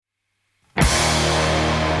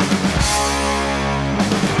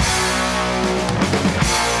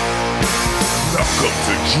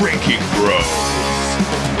Drinking Bros.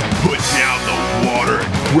 Put down the water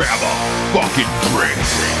and grab a fucking drink.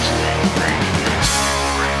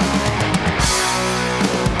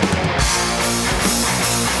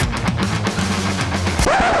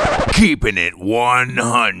 Keeping it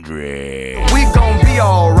 100. We gon' be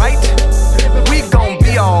alright. We gon'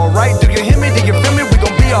 be alright. Do you hear me? Do you feel me? We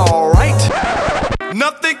gon' be alright.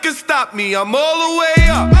 Nothing can stop me. I'm all the way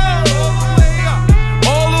up.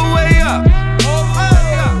 All the way up.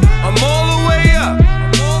 I'm all the way up.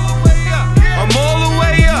 I'm all the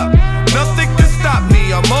way up. Nothing can stop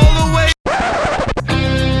me. I'm all the way up.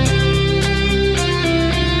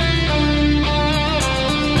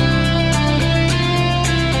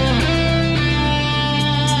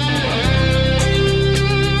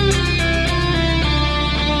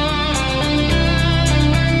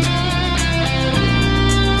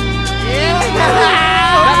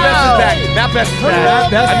 That best is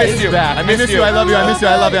back. I miss you. I miss you. I love you. I miss you.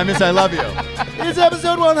 I love you. I miss you. I love you. It's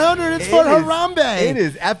episode 100. It's for Harambe. It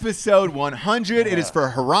is episode 100. It is for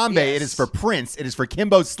Harambe. Yes. It is for Prince. It is for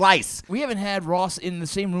Kimbo Slice. We haven't had Ross in the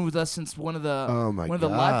same room with us since one of the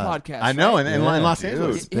live podcasts. I know, right? in Los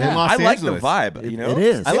Angeles. Yeah. In Los I like the Angeles. vibe, you know? It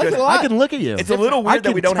is. I like it a lot. I can look at you. It's a little I weird that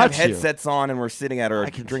can we don't have touch you. headsets on and we're sitting at our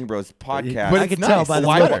Drink Bros podcast. But I it's can tell nice. by the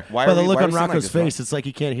Why- look, why by are the we- look why are on we sitting like Rocco's this, face. It's like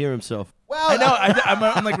he can't hear himself. Well, I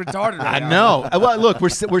know. I'm like retarded right I now. know. Well, look,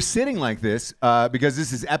 we're sitting like this because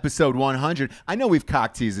this is episode 100. I know we've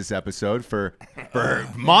cock teased this episode for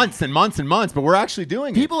months and months and months, but we're actually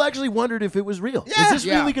doing it. People actually wondered if it was real. Yeah. Is this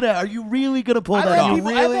Yeah. really gonna? Are you really gonna pull I've that had off?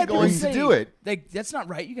 people- really I've had people going to say, do it. Like, that's not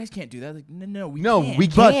right. You guys can't do that. Like, no, we No, can't. we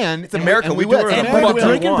But can. it's America. And We will. do it It's in And America.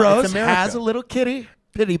 Drinking Bros It's America. has a little kitty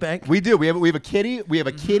piggy bank. We do. We have a kitty. We have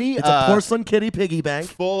a kitty. It's a porcelain kitty piggy bank.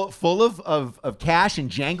 full of cash and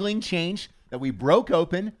jangling change that we broke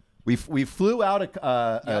open. We flew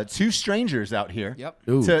out two strangers out here. Yep.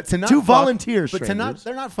 To not Two fuck, volunteer but strangers.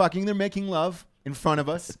 they're not fucking. They're making love in front of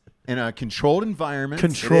us in a controlled environment.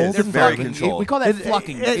 Controlled They're very environment. controlled. We call that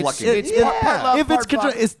flucking. It's Yeah. part love, If it's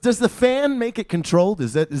part fuck. does the fan make it controlled?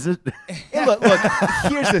 Is it? Hey, look.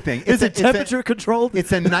 Here's the thing. Is it temperature controlled?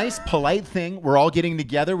 It's a nice, polite thing. We're all getting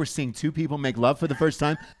together. We're seeing two people make love for the first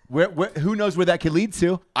time. Who knows where that could lead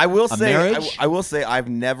to? I will A say, marriage? I will say, I've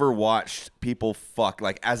never watched people fuck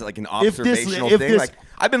like as like an observational if thing. this- Like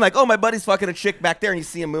I've been like, oh, my buddy's fucking a chick back there, and you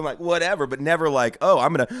see him move, like whatever, but never like, oh,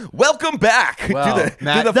 I'm gonna welcome back Well, to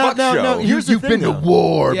Matt, the fuck show. no, here's the You've thing, been to though.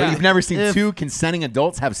 war, Yeah. but you've never seen If- two consenting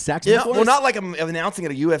adults have sex No, before. well, not like I'm announcing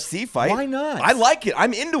at a UFC fight. Why not? I like it.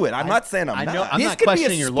 I'm into it. I'm not saying I'm I not. know. I'm This not could be a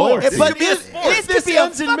questioning your sport. lore. This But could be a sport. if this could be a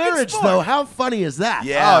ends in fucking marriage, sport. though, how funny is that?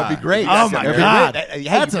 Yeah. Oh, it'd be great. Oh my It'd be God, great. Hey,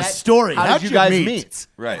 that's a story. How How'd did you you guys meet? meet?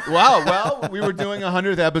 Right. Well, we were doing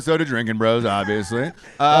 100th episode of Drinking Bros, obviously.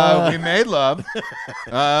 We made love.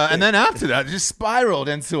 And then after that, it just spiraled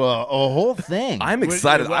into a whole thing. I'm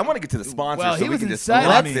excited. I want to get to the sponsors Well, so he we was can just inside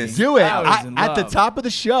let me. this. Do it. I was in At the love. top of the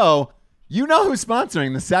show, you know who's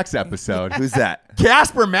sponsoring the sex episode. Who's that?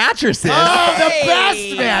 Casper Mattresses. Oh, the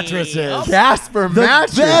best mattresses. Casper The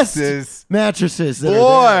Mattresses. best mattresses. That are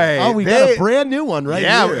Boy, there. Oh, we got they- a brand new one right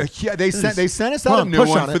here. Yeah, they sent us Come out on, a new push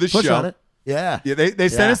one on for it. the Push show. on it. Yeah. Yeah, they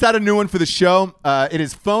sent us out a new one for the show. It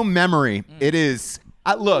is foam memory. It is.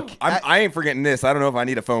 Look, I ain't forgetting this. I don't know if I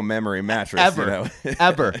need a foam memory mattress. ever, You know?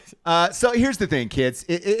 ever. So here's the thing, kids.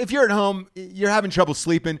 If you're at home, you're having trouble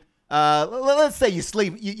sleeping. Let's say you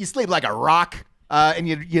sleep like a rock, and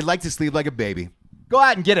you'd like to sleep like a baby. Go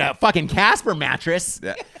out and get a fucking Casper mattress.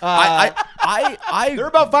 Yeah. They're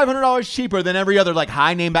about $500 cheaper than every other like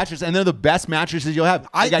high name mattress, and they're the best mattresses you'll have.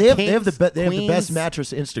 They got They have kings, the best queens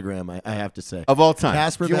mattress Instagram, I have to say. of all time.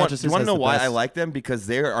 Casper Do you want mattresses. to has know the why best. I like them? Because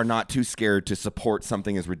they are not too scared to support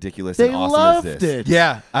something as ridiculous They and awesome loved as this. it.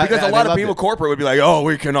 Yeah, Because a a lot of people corporate would be like, "Oh,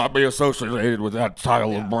 we cannot be associated with that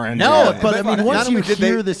style of brand." No, name." But I mean, Not once only you did they-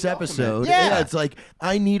 hear this episode, Yeah. it's like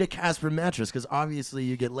I need a Casper mattress because obviously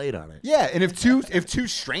you get laid on it. Yeah, and if two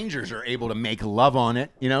strangers are able to make love on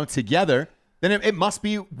it, together, then it must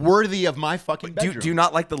be worthy of my fucking bedroom. Do you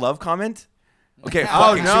not like the love comment? Okay. Oh,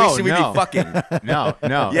 fucking. no, Should we no. be fucking? No.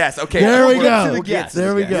 Yes. Okay. There we We'll get go. to the guests.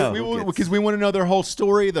 There we Yes. go. Because we want to know their whole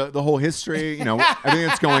story, the whole history, everything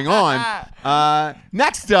that's going on.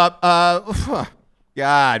 Next up,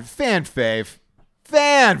 God, fan fave.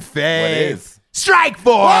 What is?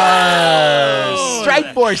 Strikeforce! I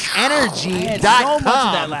StrikeforceEnergy.com. had so much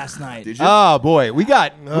of that last night. Did you? Oh boy, we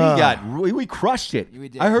crushed it. We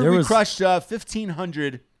did. I heard There we was- crushed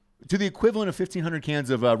 1,500 to the equivalent of 1,500 cans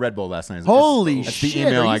of Red Bull last night. Holy That's shit, the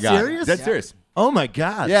email are you I got. serious? That's serious. Oh my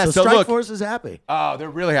God! Yeah, so Strike look- Force is happy. Oh, they're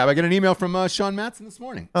really happy. I got an email from Sean Matson this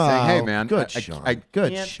morning saying, "Hey, man, good, I Sean. can't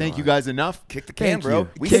Good, thank you Sean. guys enough. Kick the can, Thank bro. you.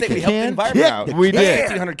 We Kick saved the we helped the can. environment Kick out. the We That's did.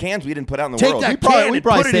 1,500 cans we didn't put out in the Take world. that We probably and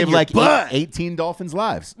put it in saved your like butt. 18 dolphins'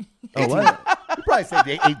 lives. Oh, what? We probably saved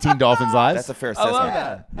 18 dolphins' lives. That's a fair I assessment. love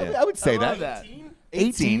that. I would say I love that. that.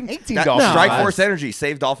 18 That- dolphins. Strike lives. Force Energy,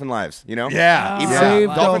 save dolphin lives. You know. Yeah. Even Yeah. though Save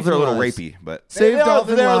dolphins are a little dolphin lives. rapey, but Save They are-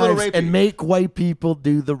 dolphin they're a little lives rapey. and make white people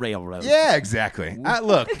do the railroad. Yeah, exactly.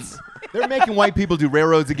 Look, they're making white people do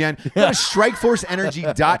railroads again. Go to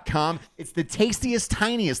strikeforceenergy.com. It's the tastiest,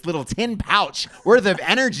 tiniest little tin pouch worth of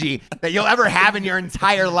energy that you'll ever have in your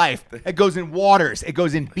entire life. It goes in waters. It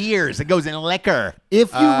goes in beers. It goes in liquor.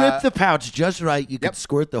 If you rip the pouch just right, you Yep. can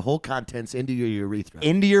squirt the whole contents into your urethra.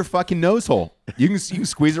 Into your fucking nose hole. You can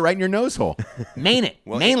squeeze it right in your nose hole. Main it.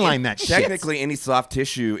 Mainline that shit. technically, any soft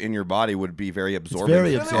tissue in your body would be very absorbent.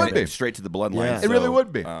 very and absorbent. it straight to the bloodline. Yeah. It really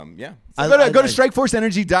would be. Yeah. So go to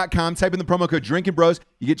strikeforceenergy.com, type in the promo code Drinking Bros.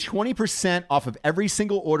 You get 20% off of every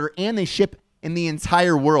single order, and they ship in the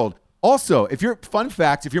entire world. Also, if you're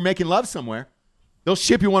making love somewhere, they'll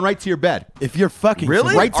ship you one right to your bed. If you're fucking Really?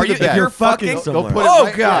 somewhere. Right to the If bed. you're fucking They'll somewhere. put it Oh,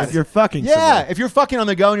 right- God. If you're fucking Yeah, somewhere. if you're fucking on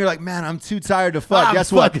the go and you're like, man, I'm too tired to fuck. I'm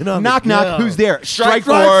Guess what? fucking on the Knock, knock. go. Who's there? Strike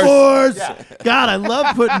Strike Force. Force. God, I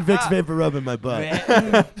love putting Vicks Vapor Rub in my butt.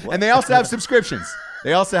 And they also have subscriptions.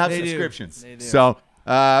 They also have They do. subscriptions. They do. So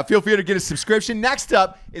feel free to get a subscription. Next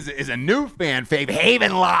up is a new fan fave,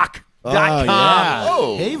 HavenLock.com. yeah.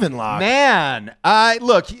 Oh, Havenlock. man.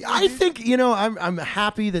 Look, I think I'm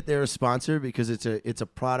happy that they're a sponsor because it's a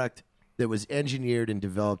product that was engineered and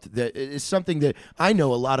developed that is something that I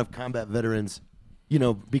know a lot of combat veterans,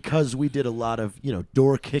 because we did a lot of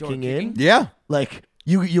door kicking in. yeah. Like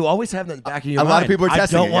you always have that in the back of your A mind. lot of people are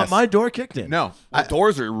testing I don't it, want yes. my door kicked in. No.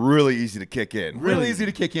 Doors are really easy to kick in. Really easy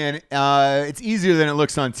to kick in. It's easier than it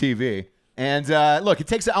looks on TV. And look, it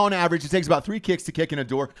takes, on average, it takes about 3 kicks to kick in a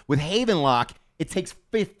door. With HavenLock, it takes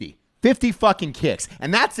 50 fucking kicks.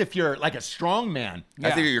 And that's if you're like a strong man. I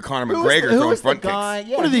think you're Conor Who's McGregor the throwing front guy? kicks.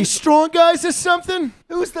 Yeah, What are these strong guys or something?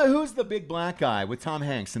 Who's the big black guy with Tom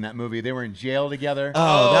Hanks in that movie? They were in jail together.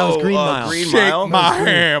 Oh, that was Green Mile. Green Mile.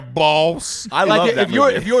 hand, boss. I like love that if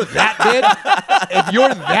you're movie. that big, if you're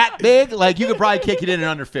that big, like you could probably kick it in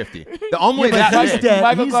under 50. The only Yeah, that but he's big. dead.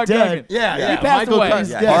 Michael He's Clark dead. Duncan. Yeah, He passed Michael away. Clark- He's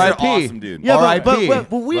Yeah, dead. he's an R.I.P. awesome dude. Yeah, R.I.P.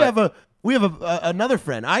 but we have another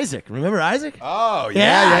friend, Isaac. Remember Isaac? Oh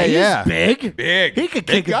yeah. He's big. Big. He could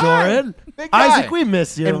Big kick a guy. door in. Big guy. Isaac, we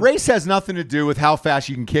miss you. And race has nothing to do with how fast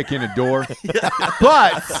you can kick in a door.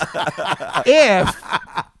 But if,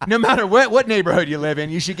 no matter what neighborhood you live in,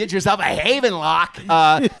 you should get yourself a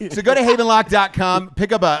HavenLock. So go to HavenLock.com,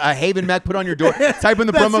 pick up a Haven mech, put on your door, type in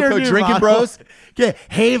the That's promo their code new Drinking model. Bros. Okay,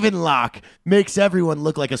 HavenLock makes everyone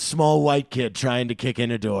look like a small white kid trying to kick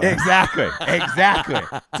in a door. Exactly.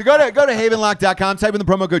 So go to HavenLock.com, type in the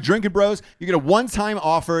promo code Drinking Bros. You get a one-time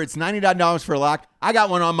offer. It's $99 for a lock. I got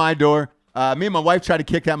one on my door. Me and my wife tried to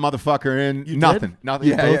kick that motherfucker in. You Nothing. did? Nothing.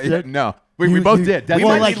 You Yeah, both yeah, did? no. We both did. That's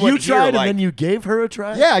Well, might like need one you here, tried and like- then you gave her a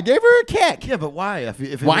try? Yeah, I gave her a kick. Yeah, but why? If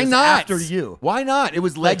it Why was not? after you. Why not? It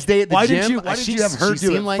was legs day at the why gym. Didn't you, why She- didn't you have her she do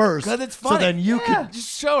seemed it like- first? Because it's So funny. then you Yeah, could.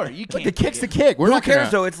 just show her. You can't. The kick's the kick. We're Who not cares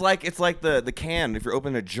gonna. though? It's like the can. If you're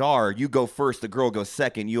opening a jar, you go first. The girl goes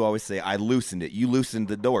second. You always say, "I loosened it." You loosened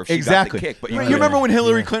the door. She Exactly. got the kick, but you you remember when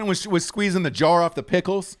Hillary Clinton was squeezing the jar off the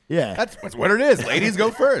pickles? Yeah. That's what it is. Ladies go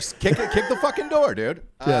first. Kick the fucking door, dude.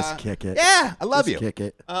 Just kick it. Yeah, I love Just you. kick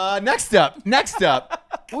it. Next up,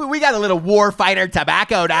 we got a little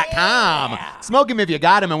warfightertobacco.com. Smoke them if you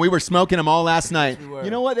got them, and we were smoking them all last night. we were.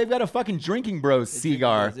 You know what? They've got a fucking Drinking Bros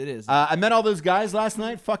cigar. Bros, it is. I met all those guys last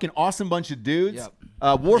night. Fucking awesome bunch of dudes. Yep.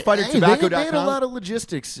 Warfightertobacco.com. They had a lot of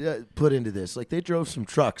logistics put into this. Like they drove some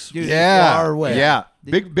trucks Yeah, far away. Yeah,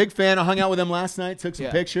 big fan. I hung out with them last night. Took some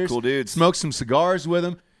Yeah. pictures. Cool dudes. Smoked some cigars with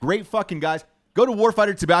them. Great fucking guys. Go to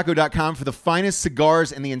warfightertobacco.com for the finest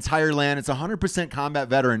cigars in the entire land. It's 100% combat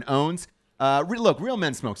veteran owned. Look, real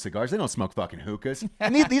men smoke cigars. They don't smoke fucking hookahs.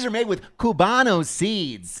 And these are made with Cubano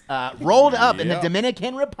seeds, rolled up in the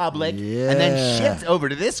Dominican Republic, and then shipped over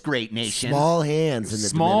to this great nation. Small hands in the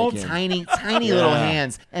Small, Dominican. tiny little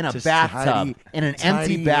hands and a Just bathtub tiny- and an tiny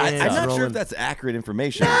empty bathtub. hands. I'm not sure rolling. if that's accurate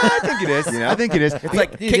information. I think it is. You know? I think it is. It's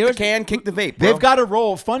like Dude, kick there the was- can, kick the vape. Bro. They've got to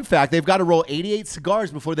roll. Fun fact: they've got to roll 88 cigars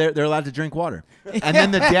before they're allowed to drink water. And then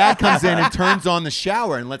the dad comes in and turns on the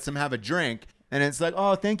shower and lets them have a drink. And it's like,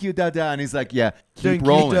 oh, thank you, da-da. And he's like, yeah, keep Thank you,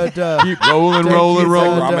 rolling. da-da. Keep rolling, Thank rolling, you, rolling.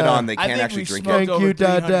 da-da. Ramadan, they I can't think actually we drink smoked it. Thank over you,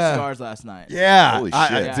 300 Dada. cigars last night. Yeah. Holy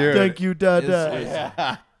shit. Yeah. Dude. Thank you, Dada.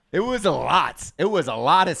 It's- It was a lot. It was a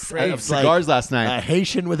lot of It's cigars last night. A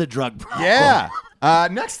Haitian with a drug problem. Yeah.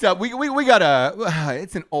 Next up, we got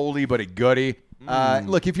it's an oldie but a goodie.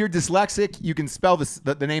 Look, if you're dyslexic, you can spell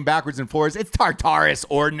the name backwards and forwards. It's Tartarus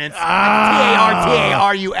Ordnance.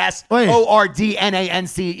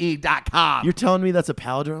 TARTARUSORDNANCE.com. You're telling me that's a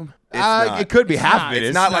palindrome? It could be half of it.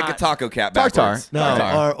 It's not like a taco cat Tartar. backwards. No,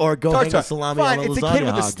 Tartar. or go hang a salami Fine, on a it's lasagna a kid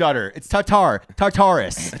with a hog. stutter. It's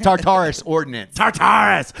Tartarus Ordnance.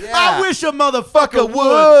 Tartarus. Yeah. I wish a motherfucker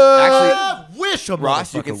would. Actually, I wish a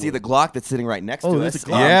Ross, you motherfucker can see would. the Glock that's sitting right next to there's us. a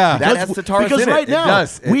Glock. Yeah. That has Tartarus because in it. right now, It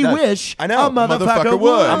does. we wish I know. a motherfucker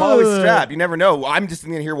would. I'm always strapped. You never know. I'm just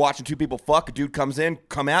in here watching two people fuck. A dude comes in,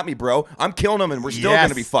 come at me, bro. I'm killing him, and we're still Yes.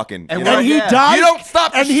 gonna be fucking. And you know? And he Yeah. dies. You don't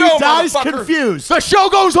stop the and he show, dies motherfucker. confused. The show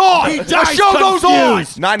goes on. He The dies show goes on.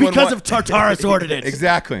 confused 911. because of Tartarus Ordinance.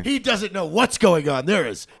 Exactly. He doesn't know what's going on. There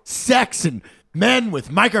is sex and men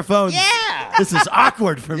with microphones. Yeah. This is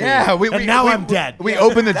awkward for me. Yeah, and now I'm dead. We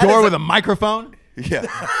open the door with a microphone. Yeah.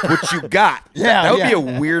 What you got? Yeah, That would yeah. be a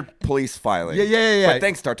weird police filing. Yeah. But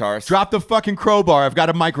thanks, Tartarus. Drop the fucking crowbar. I've got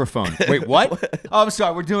a microphone. Wait, what? Oh, I'm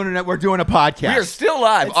sorry. We're doing a podcast. We are still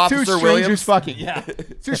live, It's Officer two strangers Williams. fucking. Yeah.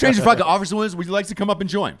 Two strangers fucking. Officer Williams, would you like to come up and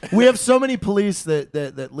join? We have so many police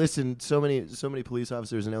that listen. So many police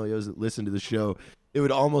officers and LEOs that listen to the show. It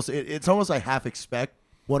would almost. It's almost I half expect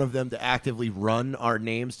one of them to actively run our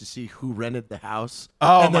names to see who rented the house.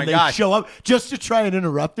 Oh, and then my they gosh. show up just to try and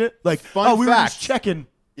interrupt it. Like, Fun we were fact. just checking.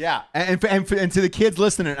 Yeah, and to the kids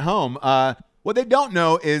listening at home, what they don't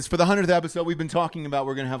know is for the 100th episode, we've been talking about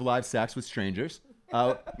we're going to have live sex with strangers.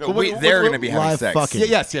 No, they're going to be having live sex. fucking.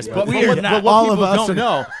 Yes. But We are what not. All people of us don't are-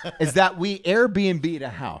 know is that we Airbnb'd a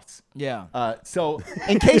house. Yeah. So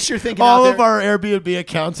in case you're thinking All out of there, our Airbnb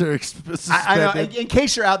accounts are suspended. I know, in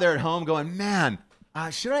case you're out there at home going, man,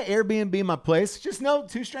 should I Airbnb my place? Just know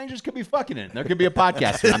two strangers could be fucking in. There could be a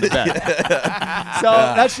podcaster on the bed. So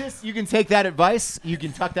that's just, you can take that advice. You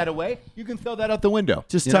can tuck that away. You can throw that out the window.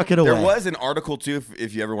 Just tuck it away. There was an article too,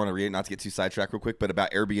 if you ever want to read it, not to get too sidetracked real quick, but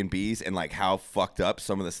about Airbnbs and like how fucked up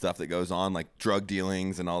some of the stuff that goes on, like drug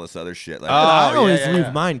dealings and all this other shit. Like, I always yeah.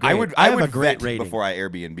 leave mine. Great. I would have a great vet rating. before I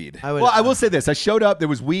Airbnb'd. I would, Well, I will say this. I showed up. There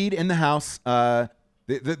was weed in the house.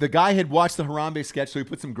 The guy had watched the Harambe sketch, so he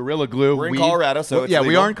put some Gorilla Glue. We're in weed. Colorado, so it's yeah, we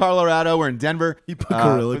legal. are in Colorado. We're in Denver. He put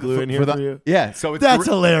Gorilla Glue in here for you? Yeah, so it's That's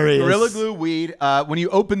hilarious. Gorilla Glue weed. When you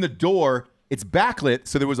open the door, it's backlit,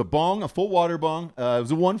 so there was a bong, a full water bong. It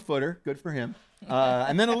was a 1-footer. Good for him.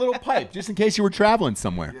 And then a little pipe, just in case you were traveling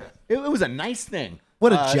somewhere. It was a nice thing.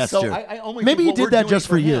 What a So gesture. I only Maybe he think what did we're that just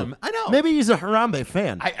for doing you. him- I know. Maybe he's a Harambe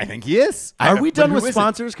fan. I think he is. Are we but done who with isn't?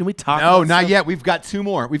 sponsors? Can we talk? No, about not stuff? yet. We've got two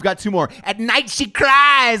more. At night she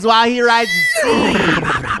cries while he rides the steed.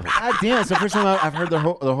 God damn, it's the first time I've heard the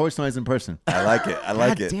horse noise in person. I like it. I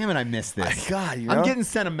like God it. damn it, I missed this. God, you I'm know? getting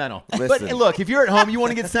sentimental. But Listen. hey, look, if you're at home, you want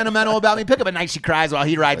to get sentimental about me, pick up At Night She Cries While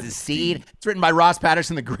He Rides His Steed. It's written by Ross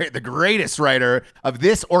Patterson, the greatest writer of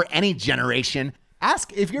this or any generation.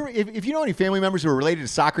 Ask if you know any family members who are related to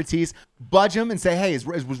Socrates, budge them and say, hey,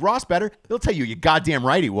 was Ross better? They'll tell you, goddamn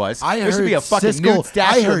right he was. There should be a fucking nude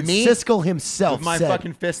statue of me Siskel himself with my said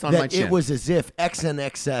fucking fist on that my chin. it was as if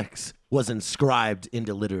XNXX was inscribed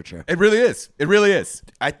into literature. It really is. It really is.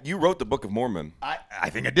 You wrote the Book of Mormon. I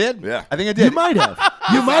think I did. Yeah. I think I did. You might have.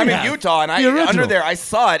 You might I'm have. in Utah, and The original. under there, I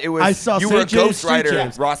saw it. It was I saw you were a St. James ghostwriter, Street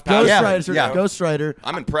James. Ross Patterson. Ghostwriter.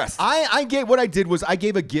 I'm impressed. I gave what I did was I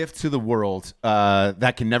gave a gift to the world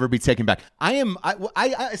that can never be taken back.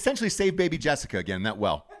 I essentially saved baby Jessica again that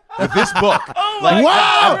well. With this book.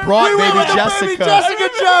 I brought baby Jessica. Baby Jessica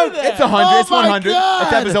joke. It's 100. It's Oh my 100. God.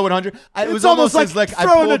 It's episode 100. It It's was almost almost as like like I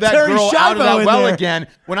throwing pulled a that Terry girl out of Schiavo that in well there. again.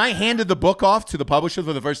 When I handed the book off to the publisher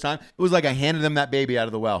for the first time, it was like I handed them that baby out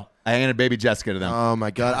of the well. I handed baby Jessica to them. Oh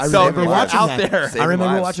my God! I So remember if you're watching out that. there- I Saving remember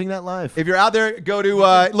lives. watching that live. If you're out there, go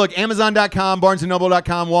to look Amazon.com,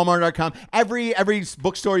 BarnesandNoble.com, Walmart.com. Every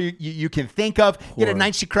bookstore you can think of. Get At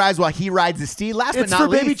Night She Cries While He Rides the Steed. Last but It's not for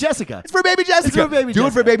least, baby Jessica. It's for baby Jessica. It's for baby Do it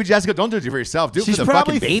for Jessica. baby Jessica. Don't do it for yourself. Do it She's for the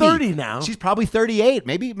probably fucking baby. 30 now. She's probably 38.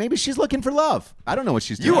 Maybe she's looking for love. I don't know what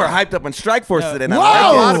she's doing. You were hyped up on Strike Force today. and I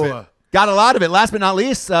Whoa! like it. Got a lot of it. Last but not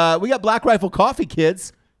least, we got Black Rifle Coffee,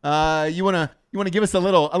 kids. You wanna give us a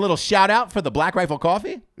little shout out for the Black Rifle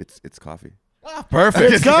Coffee? It's coffee.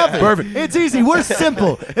 Perfect. It's coffee. Perfect. It's easy. We're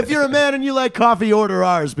simple. If you're a man and you like coffee, order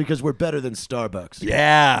ours because we're better than Starbucks.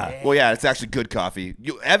 Yeah. Well, yeah, it's actually good coffee.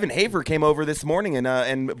 Evan Haver came over this morning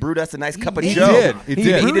and brewed us a nice cup of He Joe. did. He He did.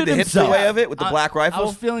 did brewed the it hipster himself. way of it with the Black I Rifle.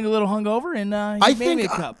 was feeling a little hungover, and I he made me a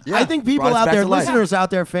cup. I think people Brought us out back there, to life. listeners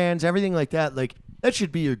out there, fans, everything like that, like That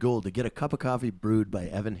should be your goal, to get a cup of coffee brewed by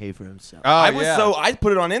Evan Hafer himself. I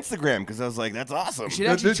put it on Instagram because I was like, that's awesome. You should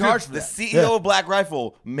actually charge for the that. CEO of Black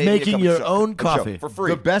Rifle Making your own coffee. for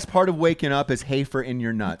free. The best part of waking up is Hafer in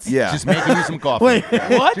your nuts. Yeah. Just making you some coffee. Wait,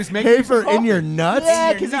 What? Just making you some Hafer in coffee. your nuts? Yeah,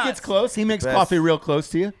 your because he nuts. gets close. He makes Best. coffee real close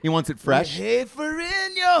to you. He wants it fresh. Hafer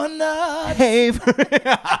in your nuts. Hafer.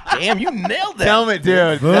 Damn, you nailed that. Tell me,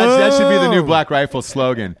 dude. That should be the new Black Rifle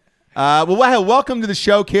slogan. Welcome to the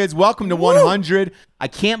show, kids. Welcome to 100. I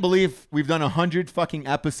can't believe we've done 100 fucking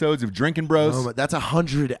episodes of Drinking Bros. Oh, that's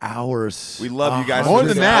 100 hours. We love you guys. More for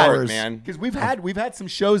than this that, hours, man. Because we've had some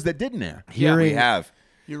shows that didn't air. Yeah, we have.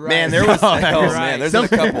 You're right. Man, there was. Oh, Oh, you're man, there's Some- a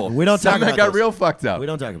couple. We don't talk Some that about got those. real fucked up. We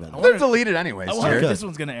don't talk about They're deleted anyways. I wonder Jared. if this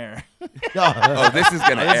one's gonna air. Oh, this is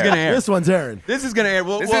gonna It's air. gonna air. This one's Aaron. This is gonna air.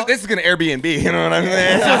 Well, This is gonna Airbnb. You know what I'm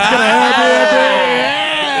saying?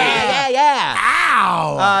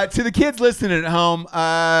 Ow! To the kids listening at home,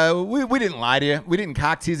 we didn't lie to you. We didn't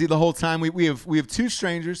cock tease you the whole time. We have two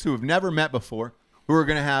strangers who have never met before who are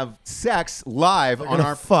gonna have sex live on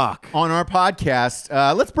our podcast.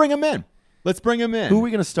 Let's bring them in. Who are we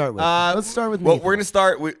going to start with? Let's start with Well, Nathan. we're gonna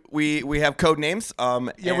start. We have code names. Yeah,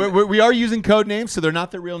 and- we are using code names, so they're not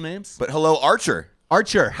their real names. but hello, Archer.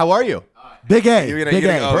 Archer, how are you? Big A. You're gonna- Big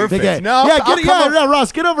you're A. gonna- oh, Big perfect. A. No, yeah, I'll come over-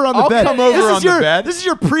 Ross, get over on the I'll bed. come over This is on the bed. This is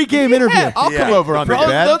your pregame interview. I'll come over on For the all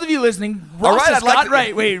bed. those of you listening, All Ross right, just I'd like got to-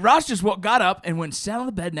 right. Wait, Ross just got up and went sat on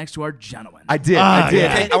the bed next to our gentleman. I did. Ah, I did.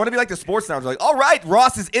 yeah. Hey, I want to be like the sports announcers. Like, all right,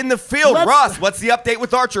 Ross is in the field. Ross, what's the update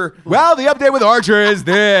with Archer? Well, the update with Archer is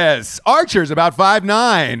this. Archer's about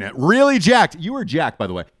 5'9", really jacked. You were jacked, by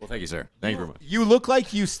the way. Well, thank you, sir. Thank you very much. You look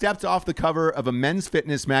like you stepped off the cover of a men's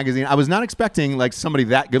fitness magazine. I was not expecting like somebody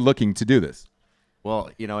that good looking to do this. Well,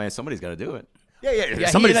 somebody's got to do it. Yeah. he-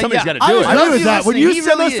 Somebody's yeah. got to I do agree it. know with if that. he's When you listening, he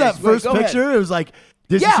sent really us that is. first Wait, go picture, ahead. it was like,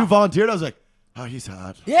 this is Yeah. who volunteered. I was like, oh, he's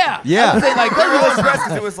hot. Yeah. Yeah. I was saying, like, I was impressed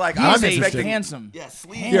 'cause it was like I was he's expecting. handsome. Yeah,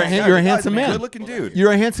 sleep. You're a handsome man. Good looking dude.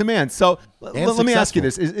 You're a handsome man. So let me ask you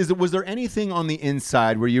successful. this: was there anything on the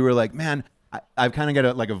inside where you were like, man, I've kind of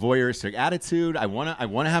got a voyeuristic attitude. I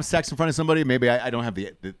wanna have sex in front of somebody. Maybe I don't have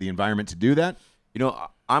the environment to do that.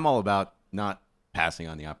 I'm all about not passing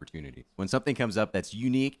on the opportunity. When something comes up that's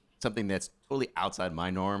unique, something that's totally outside my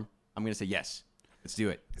norm, I'm going to say, yes, let's do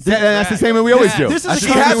it. That's the same way we always do. This That's is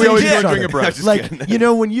the a same way we always do conversation on Drinking starter. Bros.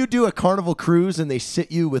 Like, when you do a Carnival cruise and they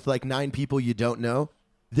sit you with like 9 people you don't know,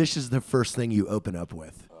 this is the first thing you open up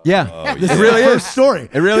with. Yeah, This it is really the is. first story.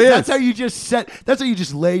 It really That's is. how you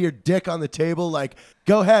just lay your dick on the table. Like,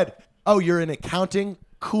 go ahead. Oh, you're in accounting?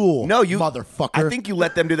 Cool. No, you motherfucker. I think you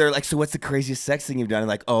let them do their like. So, what's the craziest sex thing you've done? And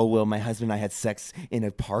like, oh well, my husband and I had sex in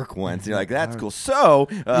a park once. And you're like, that's cool. So,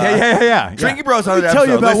 Yeah. Drinking Bros. Let me tell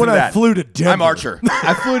you about when I flew to Denver. I'm Archer.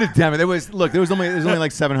 I flew to Denver. There's only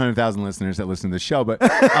like 700,000 listeners that listen to this show, but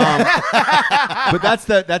that's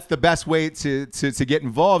the best way to get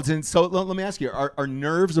involved. And so let me ask you: Are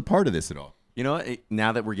nerves a part of this at all? You know what?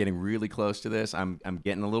 Now that we're getting really close to this, I'm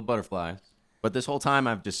getting a little butterflies. But this whole time,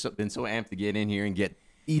 I've just been so amped to get in here and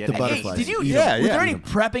Eat the Hey, butterflies. Did you? Eat Yeah, Was yeah. there any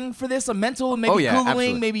prepping for this? A mental, maybe Oh, yeah, Googling,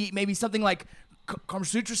 absolutely. maybe something like Kama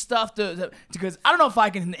Sutra stuff because I don't know if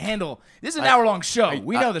I can handle. This is an hour-long show.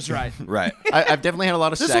 We know this, right? Right. I've definitely had a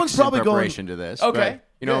lot of This sex one's probably in going- preparation to this. Okay.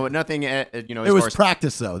 But, nothing, as It far was as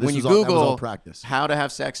practice, though. This when you was all, that Google was all practice. how to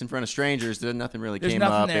have sex in front of strangers, nothing really There's came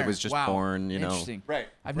nothing up. there. It was just Wow. porn, Interesting. Right.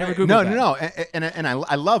 I've never Googled that. No. And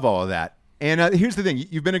I love all of that. And here's the thing: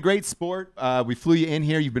 you've been a great sport. We flew you in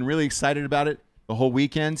here. You've been really excited about it the whole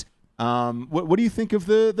weekend. What do you think of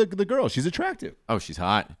the girl? She's attractive. Oh, she's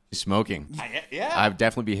hot. She's smoking. Yeah. I'd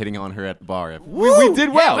definitely be hitting on her at the bar. We did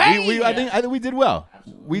well. Hey! I think we did well.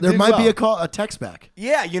 There might be a text back.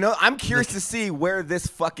 Yeah, I'm curious to see where this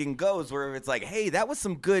fucking goes. Where it's like, hey, that was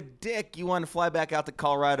some good dick. You want to fly back out to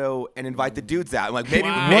Colorado and invite the dudes out? I'm like,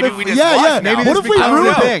 maybe we just lost now. Maybe What this if we becomes ruin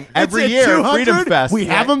a it? thing every It's at year? 200, Freedom Fest. We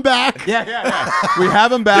have them back. Yeah. We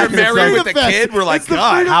have them back. They're and it's married like, with a kid. We're like, It's the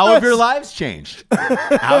God. Freedom how have Fest. your lives changed?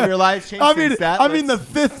 How have your lives changed? since that? I mean, the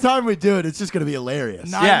 5th time we do it, it's just going to be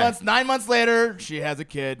hilarious. 9 months later, she has a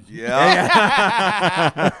kid.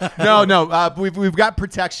 No. We've got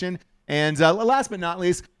protection. And last but not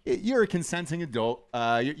least, you're a consenting adult.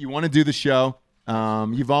 You want to do the show.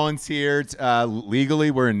 You volunteered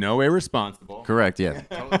legally. We're in no way responsible. Correct, yeah.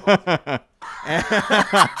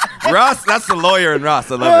 Ross, that's the lawyer in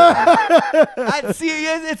Ross. I love it. I see.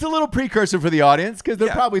 It's a little precursor for the audience because they're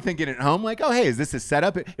probably thinking at home like, "Oh, hey, is this a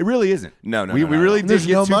setup?" It really isn't. No, We really There's did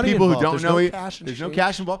get no two money people who involved. don't There's know. no cash in There's no exchange.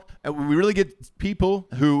 cash involved. We really get people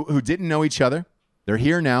who didn't know each other. They're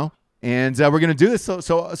here now. And we're going to do this.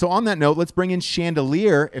 So on that note, let's bring in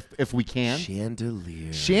Chandelier if we can.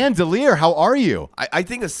 Chandelier, how are you? I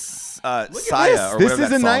think it's Saya or This whatever is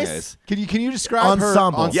that a song nice. is. Can you describe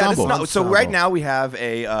Ensemble. her Yeah, ensemble? so right now we have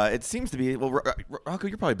a. It seems to be. Well, Rocco,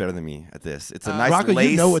 you're probably better than me at this. It's a nice Rocco, lace.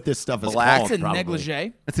 you know what this stuff is black. called. It's a probably.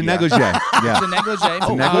 negligee. It's a negligee. Yeah. It's a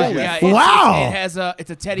negligee. negligee. Yeah, Wow. It has a. It's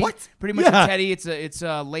a teddy. What? Pretty much Yeah. a teddy. It's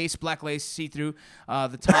a lace, black lace, see through.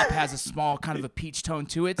 The top has a small kind of a peach tone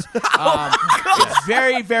to it. It's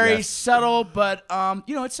very, very subtle, but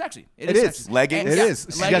it's sexy. It is. Sexy. Leggings? It Yeah, is.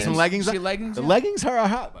 She's got some leggings on. She leggings. The yeah. leggings are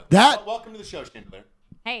hot. That- Welcome to the show, Chandelier.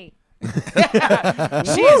 Hey.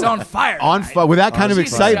 She is on fire. With that kind of she's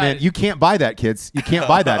excitement, excited. you can't buy that, kids. You can't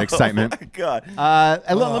buy that excitement. Oh my God.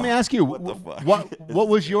 And let me ask you, What the fuck? what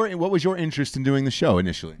was your interest in doing the show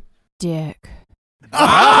initially? Dick.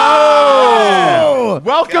 Oh!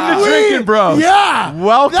 Welcome to Drinking Bros. Yeah.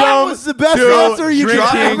 Welcome. That was the best to answer you could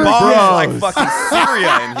Drinking ever Bombs Bros. like fucking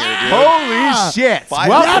Syria in here, dude. Holy shit! Fire.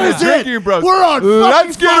 Welcome That to is it. Drinking Bros. We're on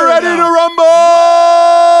Let's fucking get fire ready now. to rumble.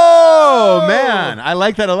 Oh man, I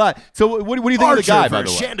like that a lot. So, what do you think of the guy, by the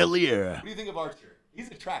way? Chandelier. What do you think of Archer? He's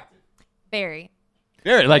attractive. Very.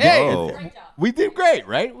 Very like. Oh. We did great,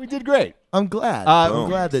 right? We did great. I'm glad. Boom. I'm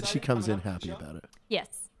glad that she comes in happy about it. Yes.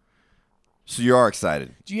 So you are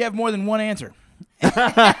excited. Do you have more than one answer?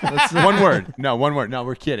 One word. No, one word. No,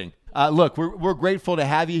 we're kidding. Look, we're grateful to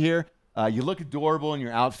have you here. You look adorable in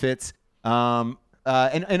your outfits. And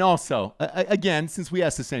also, again, since we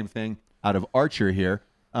asked the same thing out of Archer here,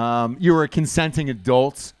 you were a consenting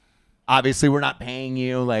adult. Obviously, we're not paying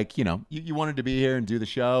you. Like, you wanted to be here and do the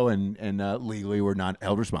show, and legally, we're not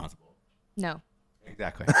held responsible. No.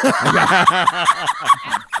 Exactly.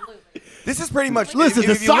 This is pretty much. Listen,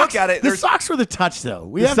 if the you look socks. at it, The there's socks were the touch,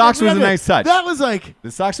 though. The socks was a nice touch. That was like.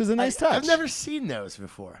 The socks was a nice touch. I've never seen those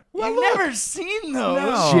before. You've never seen those.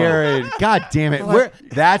 No. Jared, God damn it.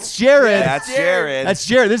 That's Jared. that's Jared. That's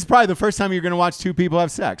Jared. This is probably the first time you're going to watch two people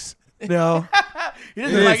have sex. No. He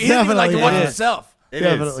doesn't like to Definitely watch not. himself.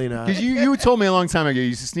 Definitely not. Because you told me a long time ago you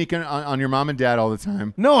used to sneak in on your mom and dad all the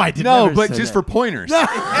time. No, I did No, never but say just that. for pointers. You were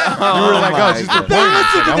like, my oh, just for God.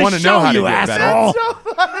 pointers. I want to know how to you get asshole.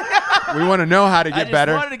 better. We want to know how to I get just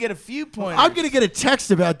better. wanted to get a few points. I'm going to get a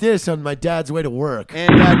text about this on my dad's way to work.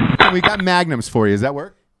 And we got magnums for you. Does that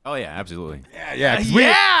work? Oh yeah, absolutely. Yeah.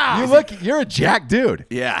 Yeah. You're a jack dude.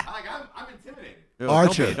 yeah. I'm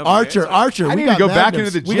intimidated. Archer. I we need to got go back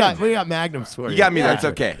magnums. into the We gym. got magnums for you. You got me. That's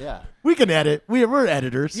okay. Yeah. We can edit. We're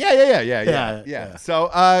editors. Yeah. So,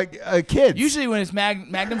 kids. Usually when it's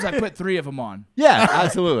magnums, I put 3 of them on. Yeah,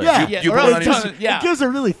 absolutely. Yeah. You or put else it on it your- doesn't- yeah. It gives a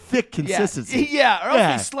really thick Yeah. consistency. Yeah, or else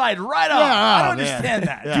Yeah. they slide right off. Yeah, I oh, don't man. understand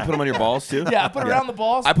that. Yeah. You put them on your balls too. Yeah, I put it around the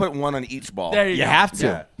balls. I put one on each ball. There you You go. have to.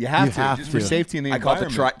 Yeah. You have You to. have Just for to. safety in the I call it the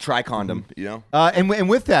environment. tri condom. You know. And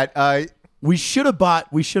with that, We should have bought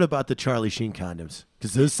the Charlie Sheen condoms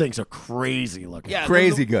because those things are crazy looking. Yeah,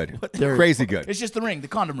 crazy good. They're- Crazy good. It's just the ring, the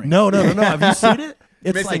condom ring. No. Have you seen it?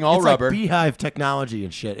 It's missing like, all it's rubber. Like beehive technology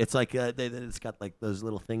and shit. It's like it's got like those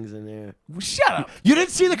little things in there. Shut up. You didn't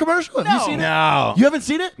see the commercial? Have you No. seen it? No. You haven't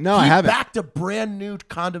seen it? No, I He haven't. backed a brand new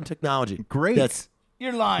condom technology. Great.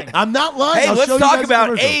 You're lying. I'm not lying. Hey, I'll let's show you talk guys the about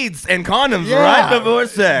commercial. AIDS and condoms Yeah. right before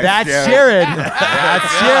sex. That's Yeah. Jared.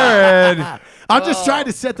 That's Jared. I'm just trying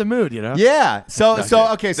to set the mood, you know? Yeah. So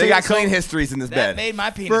okay. So They got so clean histories in this That bed. made my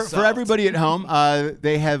penis for soft. everybody at home,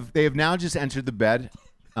 they have now just entered the bed.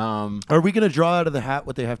 Are we going to draw out of the hat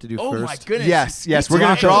what they have to do Oh first? my goodness. Yes. We're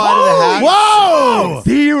gonna draw out of the hat. Whoa!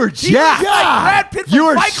 You were jacked. Brad Pitt from You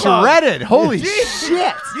were Fight Club. shredded. Holy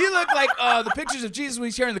shit. You look like the pictures of Jesus when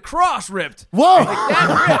he's carrying the cross ripped. Whoa!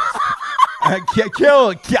 That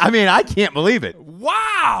ripped. I mean, I can't believe it.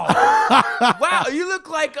 Wow. Wow. You look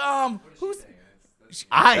like who's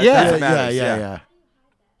Yeah. matters, Yeah.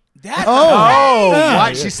 that? Oh, Yeah.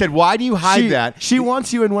 why? She said, "Why do you hide that?" She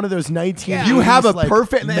wants you in one of those 19. You have a like,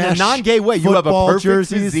 perfect, in a mesh non-gay way. You have a football perfect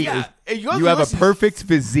jerseys. physique. Yeah. Hey, You have a perfect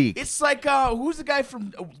physique. It's like who's the guy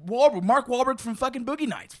from Wahlberg? Mark Wahlberg from fucking Boogie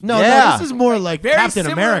Nights. No, Yeah. this is more like Very Captain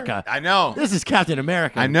similar. America. I know. This is Captain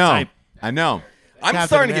America. I know. type. I know. I'm Captain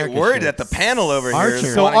starting to get America worried shit. at the panel over Archer.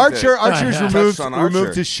 here. So wanting to Archer's Yeah. removed Touched on Archer.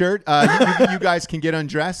 removed his shirt. You guys can get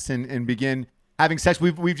undressed and begin having sex.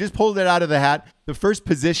 We've just pulled it out of the hat. The first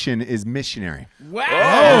position is missionary. Wow.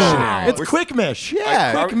 Oh, it's quick mish.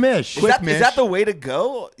 Yeah. Quick mish. Is that, mish. is that the way to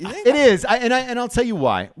go? You think? It is, and I'll tell you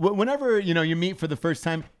why. Whenever you meet for the first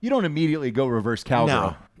time, you don't immediately go reverse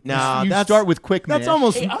cowgirl. No, you that's- start with quick That's mish.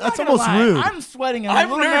 almost Hey, I'm not that's gonna almost lie. rude. I'm sweating. And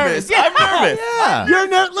I'm a little nervous. Yeah. I'm nervous.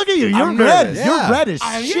 Yeah. Look at you. You're I'm red. nervous. You're Yeah. red as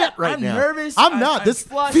I'm- shit right I'm now. nervous. I'm not. I'm this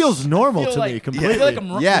flushed. feels normal I feel to like- me I completely. feel like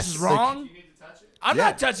I'm Yes. this is wrong. I'm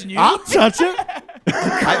not touching you. I'll touch it.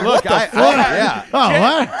 Yeah. Oh,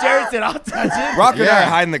 what? Jared said, I'll touch it. Rocco and I are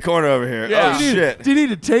hiding in the corner over here. Yeah. Oh shit! Do you need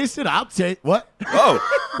to taste it? I'll taste. What? Oh,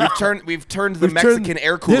 we've turned the Mexican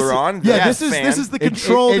air cooler on. Yeah, That's this is the It-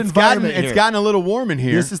 controlled it's gotten, environment. It's gotten a little warm in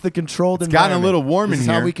here. This is the controlled It's environment. gotten a little warm this in is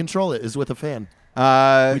how here. we control it, is with a fan.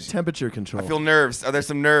 Uh, We temperature control. I feel nerves. Oh, there's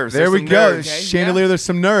some nerves. there There's we some go. nerves. Chandelier, there's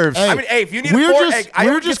some nerves. Hey, I mean, hey, if you need we're a just, egg, I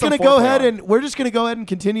we're would just get some gonna go foreplay ahead on. and we're just gonna go ahead and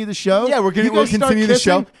continue the show. Yeah, we'll You guys start continue the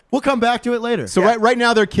kissing. show. We'll come back to it later. So right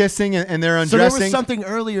now they're kissing and they're So there undressing. was something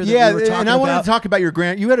earlier that yeah, we were talking and I wanted about. to talk about your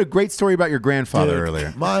You had a great story about your grandfather Dude,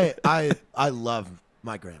 earlier, I love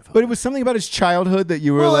my grandfather. but it was something about his childhood that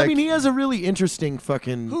you were Well, like. I mean, he has a really interesting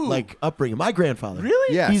fucking like upbringing. My grandfather,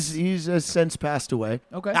 Really? Yes. He's since passed away.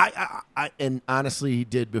 Okay. And honestly, he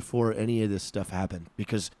did before any of this stuff happened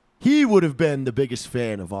because he would have been the biggest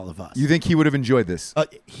fan of all of us. you think he would have enjoyed this?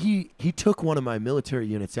 He took one of my military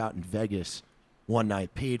units out in Vegas one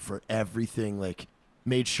night, paid for everything, like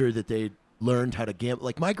made sure that they learned how to gamble.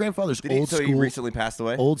 Like my grandfather's Did he, old so school. he recently passed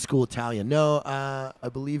away? Old school Italian. No, I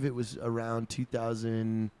believe it was around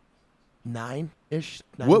 2009-ish.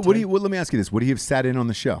 What do you? Let me ask you this: would he have sat in on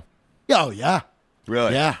the show? Oh yeah,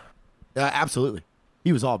 Really? yeah, absolutely.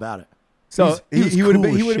 He was all about it. So He was he would have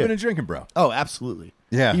cool been. He as would have shit. been a drinking bro. Oh, absolutely.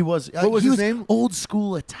 Yeah. He was. What was he his name? Old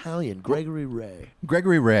school Italian. Gregory Ray.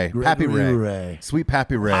 Gregory Ray, Pappy Gregory Ray, Ray. Sweet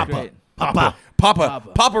Pappy Ray, Great. Papa.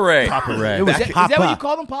 Papa Ray. Papa Ray. It was Is Papa. that what you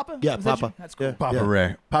called him, Papa? Yeah, Is that Papa. That's cool. Yeah. Papa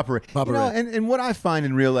Ray. Papa Ray. Papa You know, Ray. and what I find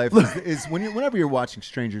in real life is whenever you're watching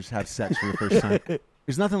strangers have sex for the first time,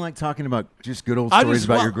 there's nothing like talking about just good old stories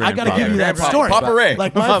about your I grandfather. gotta give you that Grandpa- story. Papa Ray.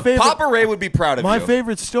 Like my favorite. Papa Ray would be proud of My you.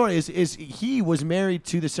 favorite story is he was married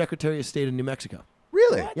to the Secretary of State of New Mexico.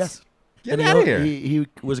 Really? Yes. Get And he outta owned- here. He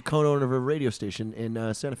was a co-owner of a radio station in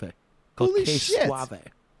Santa Fe called Holy K shit. Suave.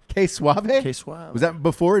 Que Suave? Que Suave. Was that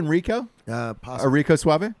before Enrico? Possibly. Rico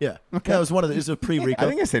Suave? Yeah. Okay. That was one of the. It was a pre-Rico. I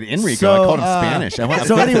think I said Enrico. So, I called him Spanish. I want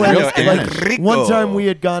so anyway, real like, Spanish. one time we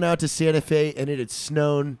had gone out to Santa Fe and it had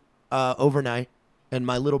snowed overnight, and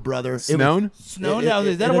my little brother Snowed? Snowed? Now,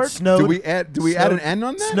 is that a it had word? Snowed. Do we add an N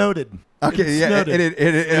on that? Snowed. Okay, yeah. It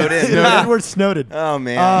Snowed. Edward snowed. Oh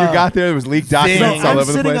man. You got there. There was leaked So documents all I'm over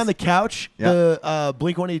the sitting place. on the couch. Yeah. The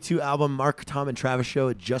Blink-182 album, Mark, Tom, and Travis show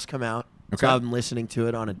had just come out. Okay. So I'm listening to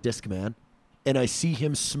it on a Discman, and I see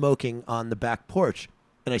him smoking on the back porch,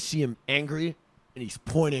 and I see him angry, and he's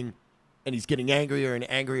pointing, and he's getting angrier and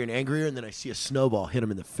angrier and angrier, and then I see a snowball hit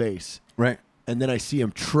him in the face, Right. and then I see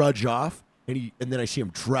him trudge off. And then I see him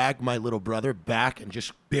drag my little brother back and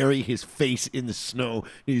just bury his face in the snow.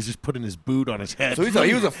 And he's just putting his boot on his head. So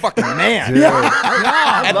he was a fucking man. Dude.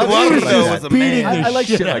 At the love bottom, shit like though, that. was a Beating man. the I like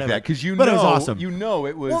shit shit out like of that it. because you But know it was awesome. You know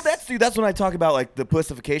it was. Well, that's when I talk about like the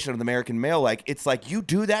pussification of the American male. Like it's like you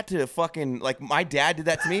do that to fucking like my dad did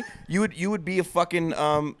that to me. You would be a fucking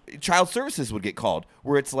child services would get called.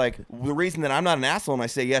 Where it's like the reason that I'm not an asshole and I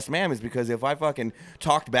say yes ma'am is because if I fucking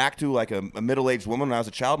talked back to like a middle-aged woman when I was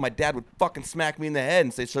a child, my dad would fucking smack me in the head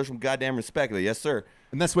and say show some goddamn respect. Like, yes sir.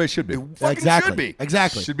 and that's the way it should be. Fucking Exactly. should be.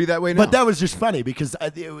 Exactly. Should be that way now. But that was just funny because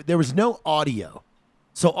there was no audio.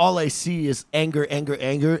 So all I see is anger, anger,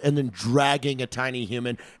 anger, and then dragging a tiny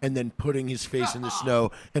human and then putting his face in the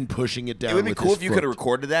snow and pushing it down. It would be with cool his if you foot. could have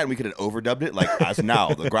recorded that and we could have overdubbed it, like as now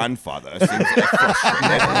the grandfather seems like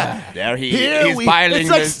frustrated. There he's piling it's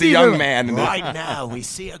like the Steve young Irwin. man. And Right now, we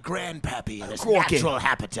see a grandpappy in his Corky. natural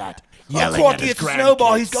habitat. Oh, Yelling Corky, at his it's a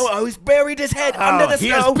snowball. grandkids. He's buried his head under the he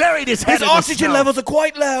snow. has buried his head His in the oxygen snow. levels are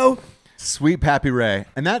quite low. Sweet Pappy Ray,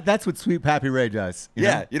 and that's what Sweet Pappy Ray does. You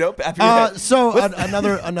Yeah, know? you know. After So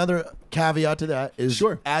another caveat to that is,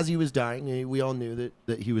 Sure. as he was dying, we all knew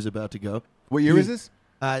that he was about to go. What year was this?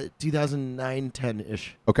 2009,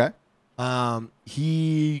 10-ish. Okay.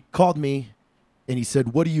 He called me, and he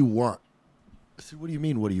said, "What do you want?" I said, "What do you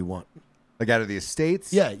mean? What do you want?" Like out of the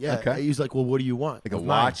estates. Yeah, yeah. Okay. He was like, "Well, what do you want?" Like a of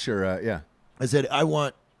mine?" watch or yeah. I said, "I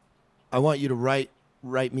want you to write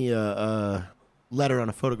me a letter on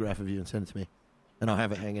a photograph of you and send it to me, and I'll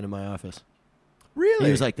have it hanging in my office." Really?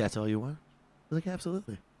 He was like, "That's all you want?" I was like,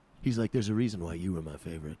 "Absolutely." He's like, "There's a reason why you were my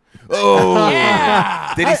favorite." oh,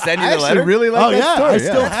 yeah. Did he send you I the actually letter? really like Oh that yeah, story. I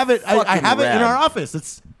still have it. I fucking have it in rad. our office. It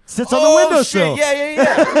sits on Oh, the windowsill. shit.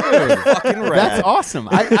 Yeah. fucking rad. That's awesome.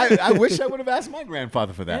 I wish I would have asked my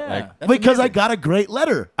grandfather for that. Yeah. Like, that's Because I amazing. got a great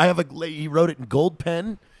letter. I have he wrote it in gold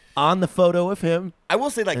pen on the photo of him. I will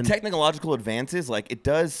say, like, And- technological advances, like, it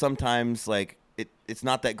does sometimes, like, it's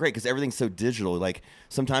not that great because everything's so digital. Like,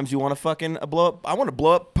 sometimes you want to fucking blow up. I want to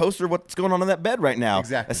blow up poster of what's going on that bed right now.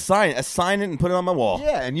 Exactly. Assign it and put it on my wall.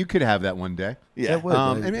 Yeah, and you could have that one day. Yeah. It would.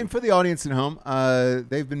 And for the audience at home,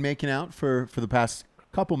 they've been making out for the past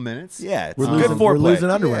couple minutes. Yeah, it's We're good losing, foreplay. we're losing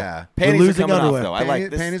underwear. Yeah. Panties we're are losing coming off, underwear. though. I like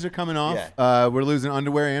this. Panties are coming off. Yeah. We're losing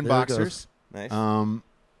underwear and There it boxers. Nice. And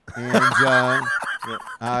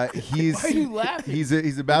he's Why are you laughing?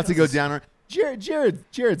 he's about to go down.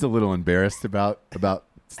 Jared's a little embarrassed about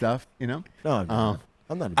stuff, you know. No, I'm not.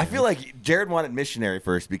 I'm not. I feel like Jared wanted missionary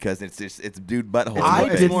first because it's dude butthole. I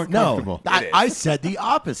it's didn't more know. comfortable. I said the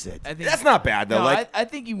opposite. I think, That's not bad though. No, like I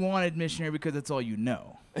think you wanted missionary because that's all you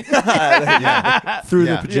know. Through Yeah.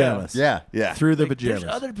 the pajamas. Yeah. yeah. Through the There's pajamas.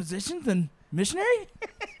 other positions than missionary.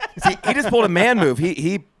 See, he just pulled a man move.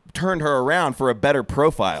 He turned her around for a better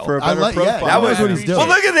profile. For a I better like- yeah, profile. that was what he's doing. Well,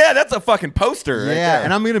 look at that. That's a fucking poster. Right Yeah, there.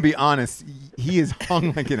 and I'm gonna be honest. He is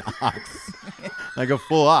hung like an ox, like a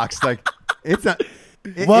full ox. Like it's a.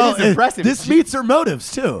 It is impressive. This meets her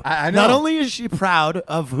motives too. I know. Not only is she proud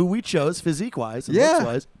of who we chose, physique-wise and Yeah.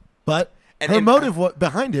 looks-wise, but And- her and- motive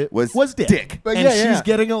behind it was dick. dick. But and yeah, she's yeah.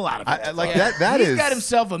 getting a lot of it. like Yeah. that. He's is. got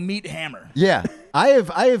himself a meat hammer. Yeah, I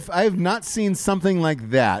have not seen something like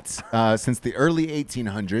that since the early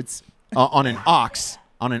 1800s on an ox.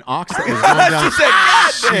 On an ox that was going down. She said,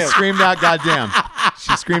 "God She damn." screamed out, "Goddamn!"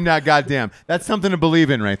 She screamed out, "Goddamn!" That's something to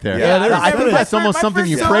believe in, right there. Yeah, it is. I think My that's almost my something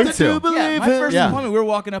first you thought pray to to. believe Yeah, my it. first Yeah. deployment, we were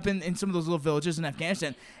walking up in some of those little villages in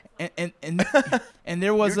Afghanistan, and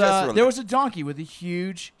there was You're just there was a donkey with a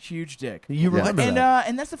huge dick. You remember and that?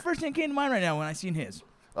 and that's the first thing that came to mind right now when I seen his.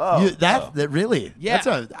 That really? Yeah. That's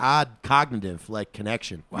an odd cognitive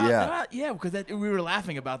connection. Wow, Yeah. yeah, because we were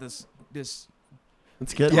laughing about this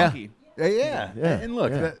That's good. Yeah. donkey. Yeah. Yeah. And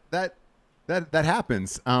look, Yeah. that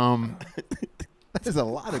happens. That is a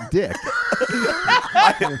lot of dick.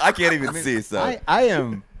 I can't even see. So I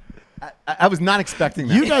am. I was not expecting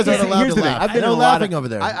that. You guys aren't allowed Here's to the thing. laugh. I've been No in a lot laughing of, over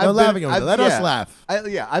there. I- No I've been- laughing over there. Let us yeah. laugh.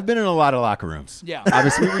 I've been in a lot of locker rooms. Yeah.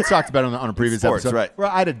 Obviously, we talked about it on a previous Sports, episode. right. Where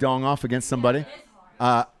I had a dong off against somebody.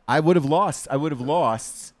 I would have lost. I would have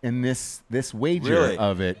lost in this wager really,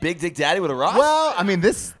 of it. Big Dick Daddy with a Ross. Well, I mean,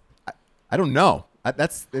 this. I don't know.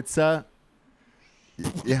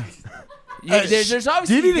 Yeah. There's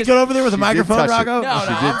obviously. Do you need to get over there with a She did microphone, touch it. Rocco? No, She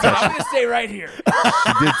did I'm touch going to stay right here.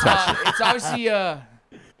 She did touch it. It's obviously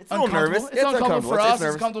it's a little uncomfortable. nervous. It's uncomfortable for us. It's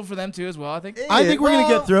nervous. uncomfortable for them too, as well. I think. I think we're going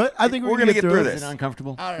to get through it. I think we're gonna get through Is this. it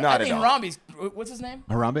uncomfortable? I don't know. Not I think at all. Harambe's. What's his name?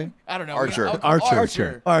 Harambe? I don't know. Archer.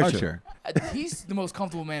 Archer. Archer. He's the most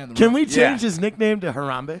comfortable man in the room. Can we change Yeah. his nickname to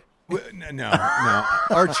Harambe? No.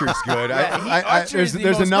 Archer's good. Archer is the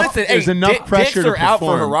There's most- enough. Listen, There's hey, enough pressure dicks are to out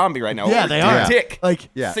for perform. Harambe right now. Yeah, they are. Dick. Like,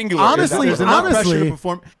 Yeah. Singular. honestly, There's enough pressure honestly- to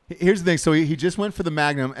perform. Here's the thing. So he just went for the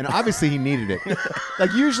Magnum, and obviously he needed it.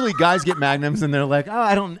 Like usually guys get Magnums, and they're like, "Oh,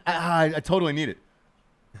 I totally need it."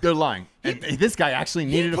 They're lying. And this guy actually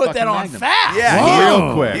He needed a put fucking that on Magnum. fast. Yeah, Whoa.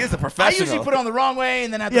 Real quick. He is a I professional. usually put it on the wrong way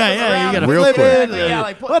and then have to Yeah, flip it yeah, around you gotta and flip flip it. and yeah,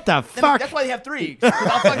 like, What the then fuck? That's why they have three.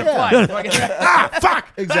 I'll fucking fly. So I can- Fuck!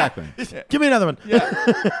 Exactly. Give me another one.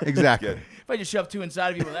 Exactly. If I just shove two inside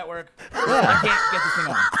of you, will that work? I can't get this thing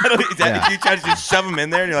on. I don't, is that, You try to just shove him in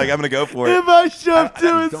there, and you're like, I'm gonna go for it. If I shove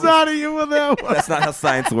two inside of you with that one. That's not how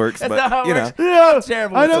science works. That's but not how it you works. know, Yeah,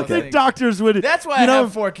 Terrible I with don't those think things. doctors would. That's why you I know,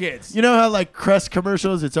 have 4 kids. You know how like Crest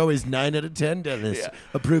commercials, it's always 9 out of 10 dentists Yeah.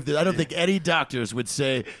 approved it. I don't think any doctors would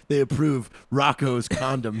say they approve Rocco's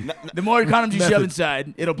condom. The more condoms you shove Method.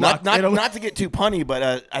 inside, it'll block. not it'll, to get too punny,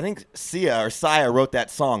 but I think Sia wrote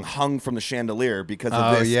that song "Hung from the Chandelier" because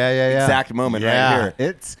of this exact moment right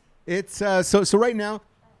here. It's so right now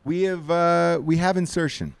we have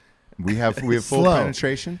insertion. We have full Slow.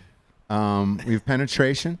 penetration. We have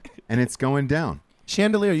penetration, and it's going down.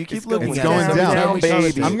 Chandelier, you keep It's looking going at down, it. down, Every time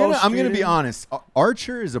we baby. see it. I'm gonna be honest.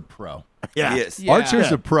 Archer is a pro. Yeah. He is. Yeah.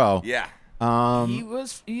 Archer's a pro. Yeah.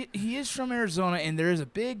 he is from Arizona, and there is a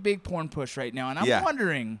big porn push right now, and I'm Yeah.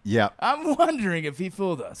 wondering. Yeah. I'm wondering if he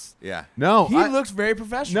fooled us. Yeah. No, He looks very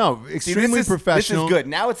professional. no See, extremely this professional. is good.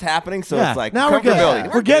 Now it's happening, so Yeah. it's like now we're good.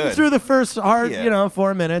 comfortability. We're getting good. through the first hard, Yeah.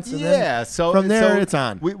 4 minutes. And Yeah. then So from there, so it's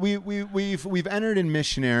on. We've entered in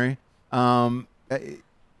missionary. And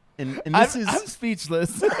this is. I'm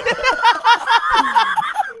speechless.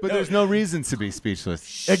 But there's no reason to be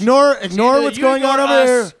speechless. Ignore what's You going on ignore over us.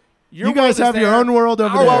 there. Your You guys world is have your there. own world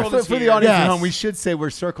over Our there. world is For the here. audience Yes. at home, we should say we're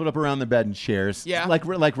circled up around the bed in chairs. Yeah. Like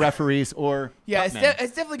referees or. Yeah, cut men.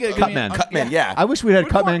 it's definitely good. Cutman. Yeah. I wish we had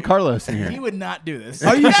Cutman Carlos in He here. would not do this.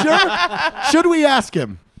 Are you sure? Should we ask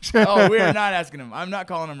him? Oh, we are not asking him. I'm not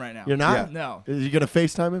calling him right now. You're not? No. Is you gonna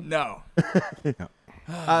FaceTime him? No.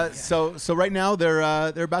 So right now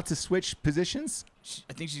they're about to switch positions.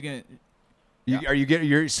 I think she's gonna.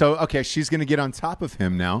 Okay. She's gonna get on top of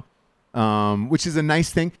him now, which is a nice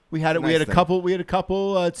thing. We had a Nice thing. couple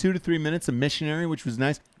 2 to 3 minutes of missionary, which was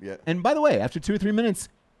nice. Yeah. And by the way, after 2 or 3 minutes,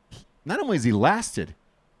 not only has he lasted,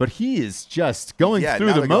 but he is just going Yeah, through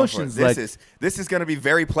now the they're going for it. motions. Like This is going to be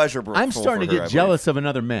very pleasurable. I'm starting to get jealous of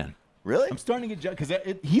another man. Really? I'm starting to get jealous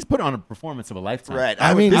because he's put on a performance of a lifetime. Right.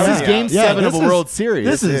 I mean, This yeah. is Game Yeah, 7 of a this is- World Series.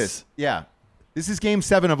 This is. Yeah. This is Game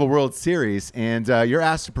 7 of a World Series, and you're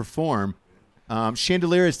asked to perform.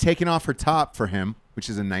 Chandelier is taking off her top for him, which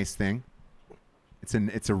is a nice thing.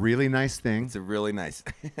 It's a really nice thing. It's a really nice.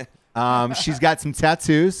 She's got some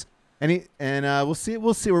tattoos, and we'll see.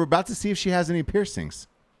 We're about to see if she has any piercings.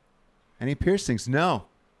 Any piercings? No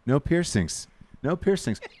piercings. No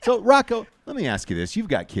piercings. So Rocco, let me ask you this: you've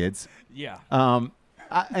got kids. Yeah.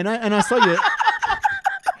 I saw you.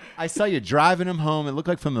 I saw you driving them home. It looked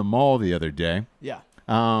like from the mall the other day. Yeah.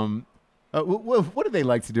 What do they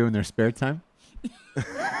like to do in their spare time?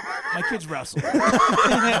 My kids wrestle.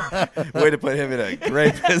 Way to put him in a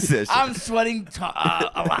great position. I'm sweating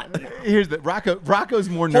a lot. Here's the Rocco's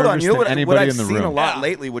more Hold on, nervous you know than what anybody I've in the seen room. a lot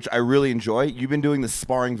lately, which I really enjoy? You've been doing the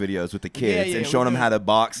sparring videos with the kids Yeah, and showing them how to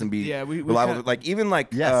box and be Yeah, we reliable. kinda- Like even like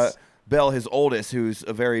Yes. Belle, his oldest, who's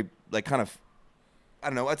a very like kind of I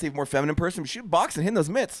don't know, I'd say more feminine person. But she box and hit those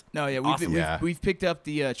mitts. No, yeah, Awesome. we've picked up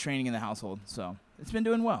the training in the household, so it's been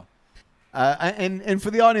doing well. And for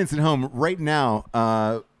the audience at home, right now,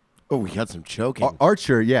 Oh, we got some choking.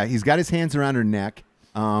 Archer, yeah, he's got his hands around her neck.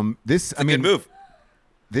 This, I mean, Good move.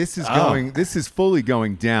 this is going. This is fully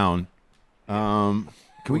going down. Can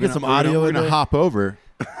we get some audio? We're in gonna there? hop over.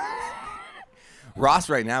 Ross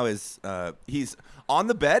right now is he's on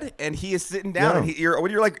the bed and he is sitting down Yeah. and you're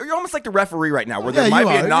almost like the referee right now where Yeah, there might you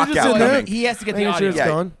be are. a You're knockout just in there. coming. He has to get the Making sure audio. it's Yeah,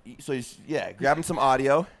 going. so he's grab him some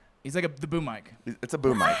audio. He's like the boom mic. It's a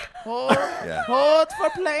boom mic. Yeah. Hold for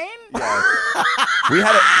plane. Yeah. we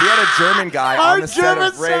had a German guy Our on the set German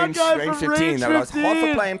of sound Range guy 15 from Range that was 15. hot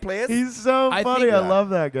for playing players. He's so I funny. think- I love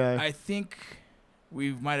that guy. I think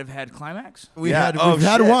we might have had climax. We've Yeah. had Oh, we've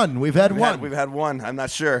had shit. one. We've had one. We've had one. I'm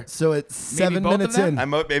not sure. So it's 7 both of minutes them?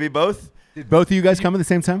 in. Maybe both. Did both of you guys come at the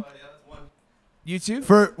same time? You too?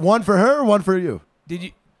 For one for her, one for you.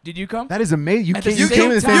 Did you come? That is amazing. You At the came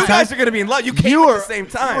same at the time? same You time. guys are gonna be in love. You came You at are the same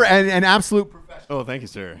time. you are an absolute professional. Oh, thank you,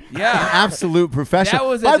 sir. Yeah. Absolute professional. That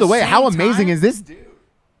was By at the the way, how same amazing time? is this dude?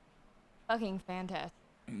 Fucking fantastic.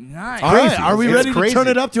 Nice. All right, Crazy. are we It's ready crazy. to turn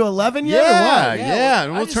it up to 11 yet? Yeah, or what? yeah.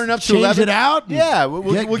 And I we'll just turn it up to change 11. it out and Yeah, we'll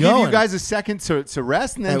get give you going. guys a second to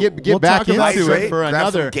rest and then Hey, get we'll back talk into about it hydrate, for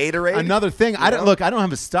grab some Gatorade, another thing. I don't know? look. I don't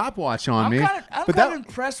have a stopwatch on I'm me, kind of but that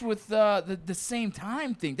impressed with the same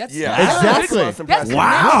time thing. That's Yeah. Exactly. That's impressive.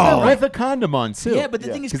 Wow. with a condom on too. Yeah, but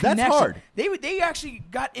the thing is, 'Cause that's connection. hard. They actually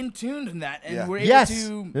got in tune in that and Yeah. were able Yes.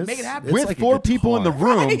 to It's- make it happen. it's With like a 4 people in the guitar.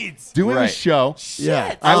 room Right. doing a Right. show.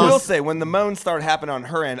 Yeah. I Um, will say when the moans started happening on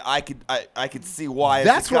her end, I could see why. as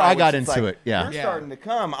That's a where guy, I got which is into like, it, yeah. You're Yeah. starting to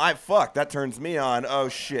come. That turns me on. Oh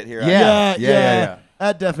shit! Here. Yeah. Yeah.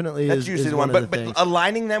 That definitely That's is. usually is the one, of but the things.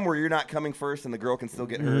 aligning them where you're not coming first and the girl can still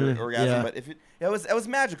get her orgasm. yeah. But if it was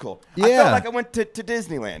magical. I Yeah. felt like I went to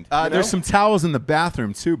Disneyland. you There's know? some towels in the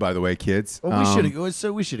bathroom too, by the way, kids. Well, we should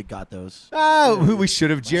have got those. We should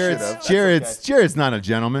have. Jared's not a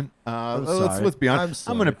gentleman. sorry. Let's be I'm honest.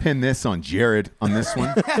 I'm sorry. going to pin this on Jared on this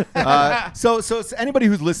one. So anybody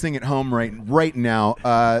who's listening at home right now,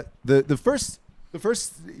 the first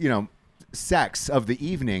sex of the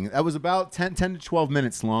evening that was about 10 to 12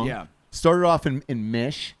 minutes long. Yeah. Started off in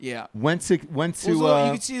Mish. Yeah. Went to Also,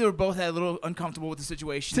 you could see they were both had a little uncomfortable with the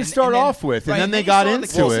situation. To and- start and then- off with, and right, then they you got saw into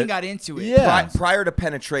the kissing it. got into it. Yeah. Prior to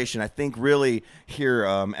penetration, I think really here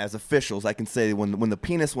as officials, I can say when the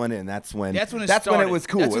penis went in, that's when That's when it when started. it was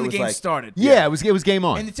cool. That's when it the was game like, started. Yeah, it was game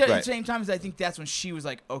on. And at the Right. same time, I think that's when she was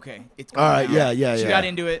like, okay, it's All right, going down. yeah. She got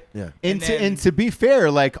into it. Yeah. And to be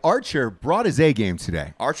fair, like Archer brought his A game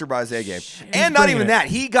today. Archer brought his A game, and not bringing even it. that.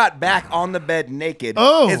 He got back on the bed naked.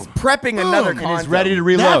 Oh. Is prepping another Boom. condom. And is ready to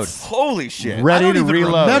reload. Holy shit! Ready I don't to even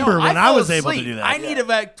reload. remember when I fell was able to asleep. do that. I needed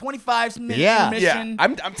like 25-minute Yeah. intermission.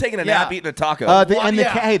 Yeah, I'm taking a Yeah. nap, eating a taco.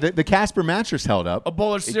 The Casper mattress held up. a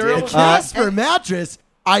bowl of cereal. did. Casper mattress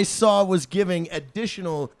I saw was giving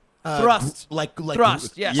additional Thrust. like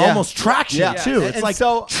Thrust, yes. Yeah. almost traction Yeah. too. And- It's and like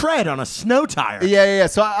so- tread on a snow tire. Yeah.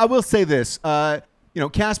 So I will say this.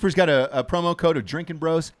 Casper's got a promo code of Drinking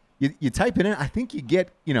Bros. You type it in. I think you get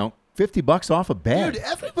 $50 off a bed. Dude,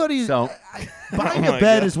 everybody So- buying Oh a my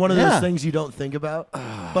bed God. is one of Yeah. those things you don't think about.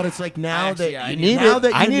 But it's like now Actually, that I you need now it. that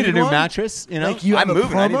you I need a new one, mattress. Like you I'm have a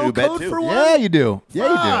moving. I need a promo new bed, code too. for one. Yeah, you do. Yeah,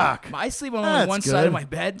 you Fuck. I sleep on That's only one side good. of my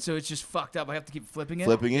bed, so it's just fucked up. I have to keep flipping it.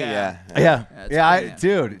 Flipping it, yeah. do. Yeah. That's Yeah. fine, yeah.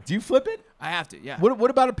 Dude, do you flip it? I have to. Yeah. What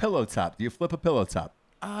about a pillow top? Do you flip a pillow top?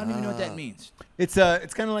 I don't even know what that means. It's kind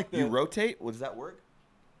of like the You rotate? Does that work?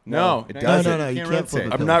 No, it No, doesn't. no, you can't flip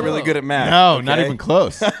rotate. a I'm not really good at math. No, not okay? even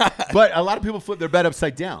close. But a lot of people flip their bed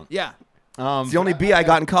upside down. Yeah. It's the only B I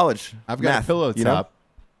got in college. I've got Math, a pillow you know?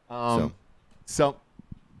 top. So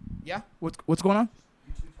Yeah. What's going on?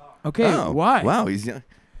 Okay. Oh, Why? Wow, he's young.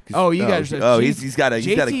 Oh, you guys. He's got a.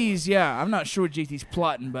 JT's. Yeah, I'm not sure what JT's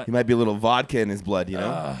plotting, but He might be a little vodka in his blood, you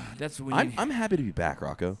know. that's what we need. I'm happy to be back,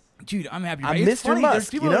 Rocco. Dude, I'm happy. I'm It's Mr. funny, there's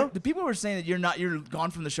Musk, people, you know? The people were saying that you're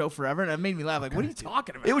gone from the show forever, and it made me laugh. Like, what are you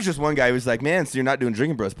talking about? It was just one guy who was like, "Man, so you're not doing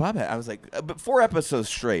Drinking Bros Pop Hat?" I was like, "But 4 episodes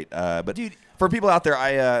straight." But Dude. for people out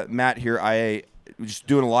there, Matt here, I just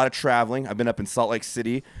doing a lot of traveling. I've been up in Salt Lake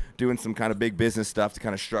City doing some kind of big business stuff to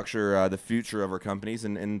kind of structure the future of our companies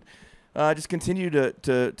and just continue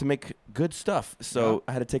to make good stuff. So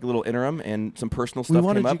I had to take a little interim and some personal stuff We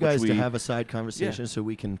wanted came up. you guys which to we, have a side conversation so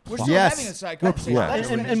we can. We're plot. still Yes. having a side conversation. Yeah. Let's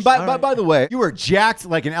And, finish. and by, All by, right. by the way, you were jacked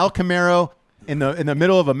like an El Camaro in the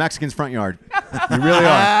middle of a Mexican's front yard. You really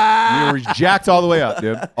are. You were jacked all the way up,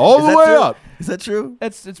 dude. All Is the that way true? up. Is that true?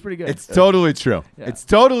 It's pretty good. It's totally true. Yeah. It's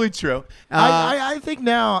totally true. I think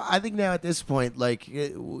now at this point, like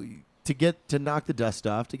to knock the dust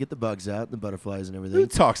off, to get the bugs out, the butterflies and everything. Who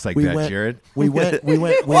talks like we that, went, Jared? We went.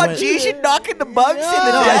 What? Geez, you're knocking the bugs in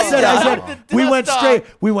the No, dust I off. said,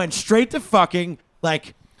 we went straight to fucking,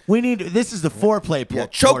 like, this is the foreplay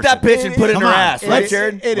Choke that portion. bitch and put it in Come her on. ass, right,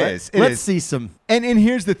 Jared? It is. It Let's is. see some. And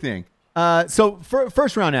here's the thing. So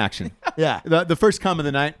first round action. Yeah. The first come of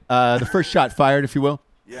the night. The first shot fired, if you will.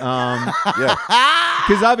 Yeah.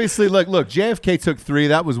 Because obviously, look, JFK took 3.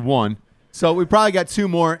 That was 1. So we probably got 2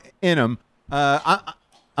 more in him.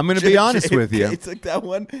 I'm going to be honest with you. He took that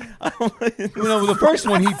one. The first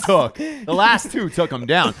one he took. The last 2 took him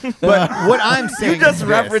down. But what I'm saying You just is this.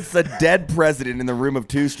 referenced a dead president in the room of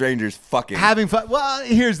 2 strangers fucking. Having fun. Well,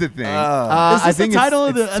 here's the thing. Is I this think the title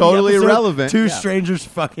it's, of it's the totally episode? irrelevant. Two strangers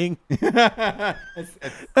fucking. That's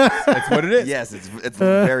what it is. Yes, it's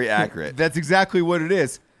very accurate. That's exactly what it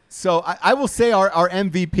is. So I will say our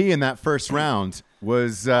MVP in that first round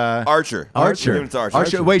was Archer. We're giving it to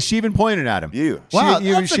Archer. Wait, she even pointed at him. You. Wow,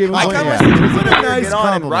 she that's even a pointed at compliment. him. What a nice Get on and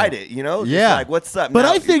compliment. write it, you know? Just Yeah. like, what's up? But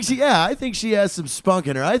now? I think she has some spunk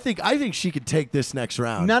in her. I think she could take this next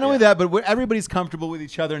round. Not only that, but everybody's comfortable with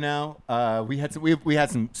each other now. We had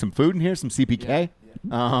some food in here, some CPK.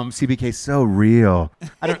 CPK so real.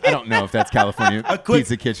 I don't know if that's California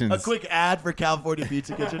Pizza Kitchen. A quick ad for California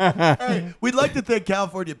Pizza Kitchen. Hey, we'd like to thank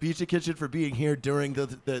California Pizza Kitchen for being here during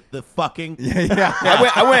the fucking. Yeah.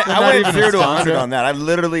 I went even 0 to a 100 sponsor. on that. I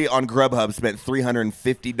literally on Grubhub spent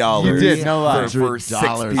 $350. You did, no lie. for 6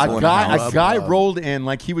 $100 people. A in guy, the house. a guy rolled in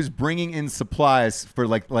like he was bringing in supplies for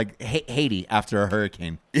like Haiti after a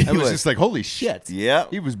hurricane. It was was. just like holy shit. Yeah.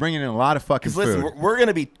 he was bringing in a lot of fucking food. Listen, we're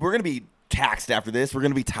gonna be taxed after this. We're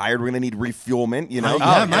gonna be tired. We're gonna need refuelment. You know.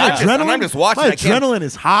 Yeah, my adrenaline. I'm just watching. My I can't- adrenaline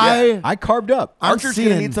is high. I carved up. I'm Archer's seeing-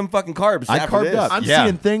 gonna need some fucking carbs. I after carved this. up. I'm Yeah.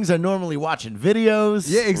 seeing things I normally watch in videos.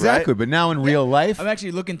 Yeah, exactly. Right? But now in real life, I'm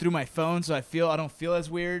actually looking through my phone, so I don't feel as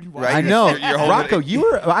weird. Right. I know. You're holding Rocco, it. you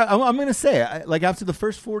were. I'm gonna say, like after the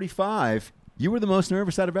first 45, you were the most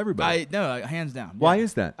nervous out of everybody. Hands down. Why Yeah.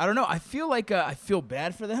 is that? I don't know. I feel like I feel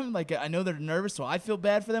bad for them. Like I know they're nervous, so I feel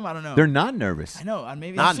bad for them. I don't know. They're not nervous. I know.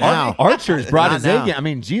 Maybe Not I'm now. Archer's brought Not his now. A game. I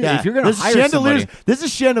mean, geez, Yeah. if you're gonna This is hire Chandelier's. somebody, This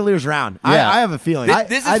is Chandelier's round. Yeah. I have a feeling.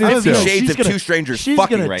 This is I do 50 too. Shades She's of gonna- 2 strangers She's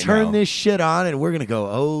fucking gonna right turn now. this shit on, and we're gonna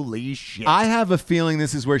go, holy shit! I have a feeling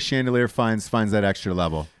this is where Chandelier finds that extra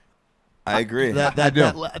level. I agree. that I do.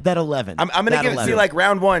 that 11. I'm gonna That give it. 11. See, like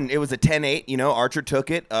round 1, it was a 10-8. You know, Archer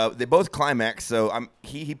took it. They both climaxed, so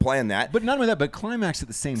he planned that. But not only that, but climax at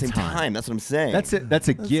the same time. That's what I'm saying. That's it. That's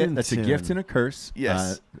a gift. That's a in gift tune. and a curse.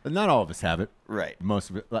 Yes. Not all of us have it. Right.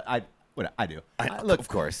 Most of it. Like, I do. Look, of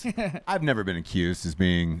course. I've never been accused as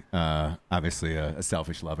being obviously a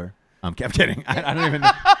selfish lover. I'm kidding. I don't even.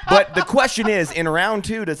 But the question is, in round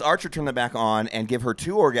 2, does Archer turn that back on and give her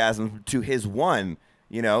 2 orgasms to his 1?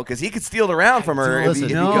 You know, because he could steal the round from her if he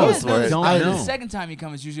No, goes for it. don't The know. second time you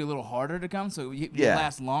come is usually a little harder to come, so you Yeah.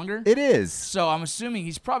 last longer. It is. So I'm assuming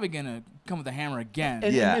he's probably gonna come with a hammer again.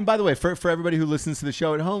 And, Yeah. and by the way, for everybody who listens to the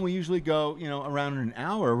show at home, we usually go, around an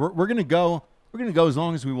hour. We're gonna go. We're gonna go as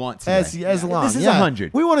long as we want to. as long. This is yeah.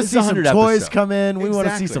 100. We want to This is see some 100 toys episode. come in. We want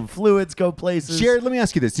to see Exactly. some fluids go places. Jared, let me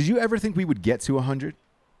ask you this: did you ever think we would get to 100?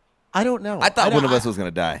 I don't know. I thought don't- one of us was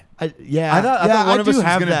gonna die. I I thought one of do us was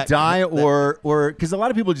have going to that- die, that- or because a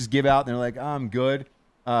lot of people just give out and they're like, oh, I'm good.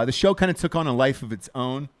 The show kind of took on a life of its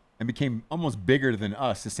own and became almost bigger than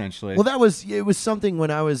us, essentially. Well, it was something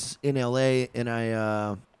when I was in LA and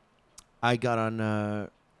I got on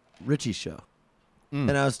Richie's show.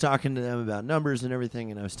 And I was talking to them about numbers and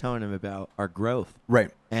everything, and I was telling them about our growth. right.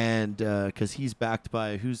 And because he's backed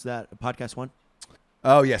by, who's that? Podcast One?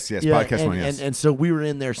 Oh, yes. Podcast and, one, yes. And so we were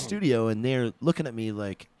in their studio, and they're looking at me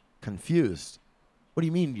like confused. What do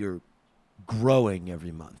you mean you're growing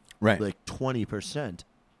every month, Right. like 20%.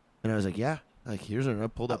 And I was like, yeah, like here's I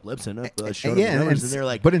pulled up Libsyn, I showed Yeah, them the numbers, and they're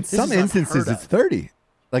like, but in this some is instances, unheard it's of. 30.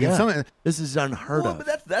 Like in Yeah. some, This is unheard Well, of.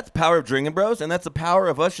 but that's the power of Drinking Bros, and that's the power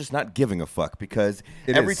of us just not giving a fuck. Because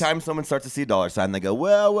It every is. time someone starts to see $, they go,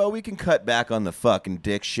 well, we can cut back on the fucking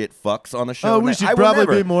dick shit fucks on the show. Oh, And we I should will probably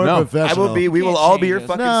never. be more No, professional. I will be. We will Can't all be change your us.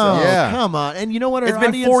 fucking No, selves. Yeah. come on. And you know what? Our It's been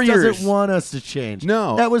audience 4 years. doesn't want us to change.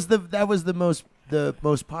 No. that was the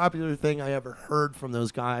most popular thing I ever heard from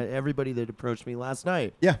those guys. Everybody that approached me last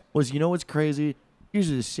night. Yeah. Was, you know what's crazy? You're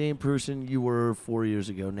the same person you were 4 years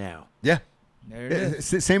ago now. yeah. There it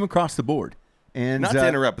is. Same across the board. And Not to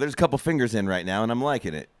interrupt, but there's a couple fingers in right now, and I'm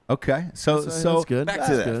liking it. Okay, so That's good. back to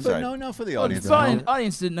That's that. good. Sorry. no for the Well, audience. the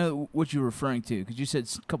audience didn't know what you were referring to because you said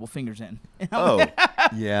a couple fingers in. Oh,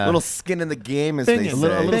 Yeah, little skin in the game, as Fingin'. they say.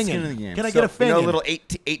 A little skin fingin'. in the game. Can I So, get a finger? little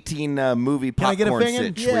 18 movie Can I get a popcorn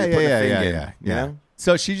fingin'? sitch where you put a finger in, you know?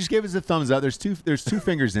 So she just gave us a thumbs up. There's two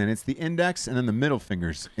fingers in. It's the index and then the middle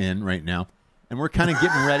fingers in right now, and we're kind of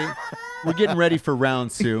getting ready. We're getting ready for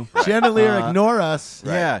round 2. Chandelier, ignore us.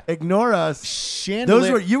 Yeah, Ignore us.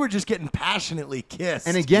 Chandelier. You were just getting passionately kissed.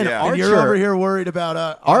 And again, Yeah. and Archer. you're over here worried about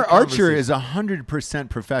Our Archer conversation. is 100%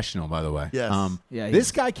 professional, by the way. Yes. Yeah, he this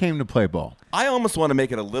is. guy came to play ball. I almost want to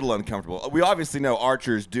make it a little uncomfortable. We obviously know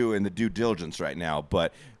Archer's doing the due diligence right now,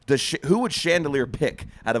 but who would Chandelier pick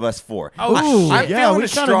out of us 4? Oh, I'm yeah, feeling we a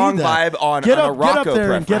kinda strong need that. vibe on Get a up Rocco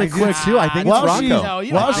there and get a preference. quick. too. I think it's While Rocco. she, No,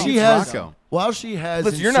 you while don't think she it's has, Rocco. while she has.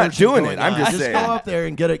 Listen, you're not insertion doing going it. I'm on, just saying. go up there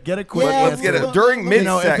and get a quick. Let's get answer. it during You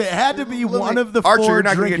know, if mid-sex. it had to be one of the Archer, 4 you're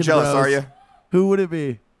not gonna get drinking jealous, bros, are you? Who would it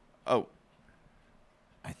be? Oh,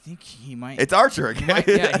 I think he might. it's Archer again.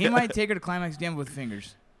 Yeah, he might take her to climax again with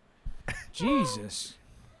fingers. Jesus.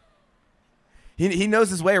 He knows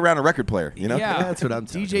his way around a record player, you know? Yeah, That's what I'm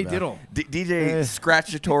talking DJ about. Diddle. DJ Eh.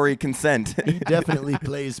 scratchatory consent. He definitely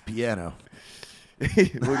plays piano.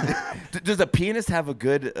 Does a pianist have a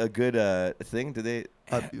good thing? Do they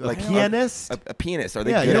Like pianist? a pianist? Are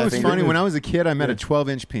they Yeah, good You know at what's finger- funny? When I was a kid, I met a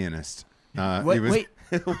 12-inch pianist. Wait, he was, wait.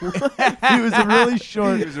 He was a really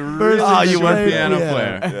short. person Oh, you to want play piano piano.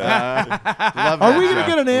 player. Love Are that we gonna show.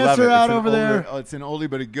 get an Love answer it. out It's an over older- there? Oh, it's an oldie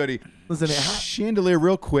but a goodie. Listen, Chandelier,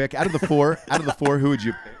 real quick. Out of the four, who would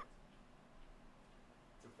you pick?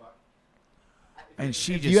 And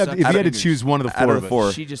she just If you had sucked to his fingers. choose one of the Out four, of the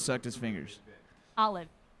four. She just sucked his fingers. Olive.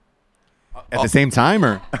 at the same time,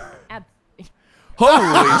 or Absolutely.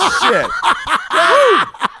 Holy shit!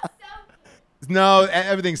 no?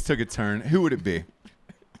 Everything's took a turn. Who would it be?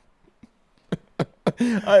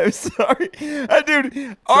 I'm sorry,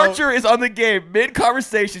 dude. Archer is on the game mid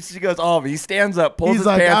conversation. She goes, "Oh," he stands up, pulls He's his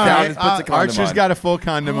like, pants all down, right, and puts a condom Archer's on. got a full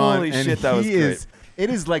condom on. Holy and shit, that was he great. is. It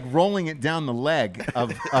is like rolling it down the leg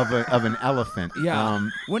of an elephant. Yeah.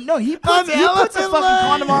 Well, no, he puts a elephant fucking leg.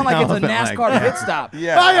 condom on like it's a Elephant leg, NASCAR yeah. pit stop.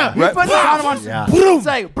 Yeah, He Right. puts the condom on. Yeah. It's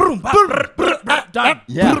like boom, done.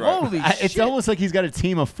 Yeah, Holy It's shit. almost like he's got a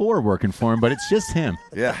team of 4 working for him, but it's just him.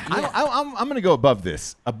 Yeah. I'm going to go above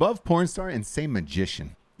this, above porn star and say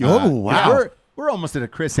magician. Oh, wow. We're almost at a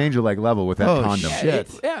Chris Angel like level with that Oh, condom. shit.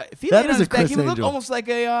 Yeah, if he That laid on is his a back, Chris he would look Angel. almost like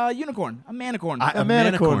a unicorn, a manicorn. A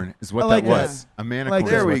manicorn. manicorn is what I like that was. A manicorn. Like is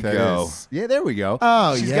there what we that go. is. Yeah, there we go.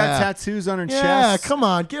 Oh, She's yeah. got tattoos on her Yeah, chest. come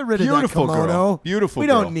on, get rid of Beautiful that kimono. girl. Beautiful We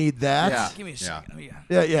girl. don't need that. Yeah. Give me a second.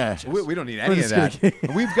 Yeah. We don't need We're any of just that.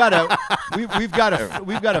 gonna-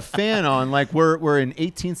 We've got a fan on like we're in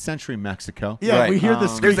 18th century Mexico. Yeah, Right. we hear the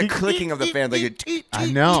There's a squeaking. cleaking of the fan. Like, I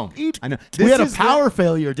know. We This had a is the- power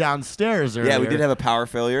failure downstairs earlier. yeah, we did have a power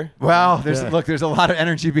failure. Well, there's a lot of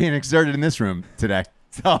energy being exerted in this room today.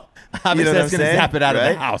 So obviously what that's I'm going to saying? zap it out of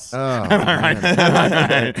Right? the house. Oh, Am I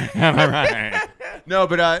right? Am I right? No,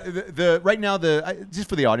 but the right now just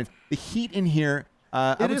for the audience, the heat in here.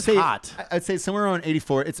 I It would is say, hot. I'd say somewhere around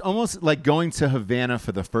 84. It's almost like going to Havana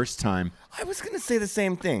for the first time. I was gonna say the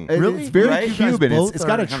same thing. Really? It's very Right? You guys Cuban. both It's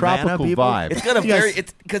got are a Havana tropical people? vibe. It's got a You guys- very.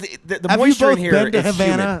 It's because the Have you moisture both in here been to is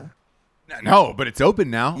Havana? No, but it's open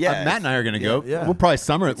now. Yeah, Matt and I are going to go. yeah. We'll probably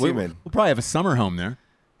summer. We'll humid. probably have a summer home there.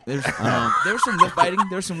 There was some lip biting.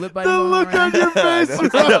 There was some lip biting. The going look on on your face,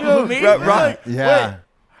 Rocco. Me? Yeah.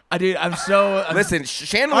 Dude, I'm so. Listen,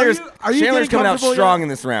 Chandler's are you Chandler's getting coming out comfortable strong yet? in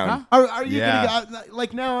this round. Are you Yeah. gonna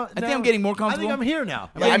like now? I think I'm getting more I comfortable. think I'm here now.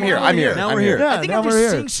 Yeah, I'm here. I'm here. Now I'm we're here. here. Yeah, I think now I'm we're just here.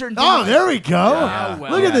 seeing certain Oh, things. there we go. Yeah,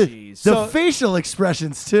 well, Look at the geez. facial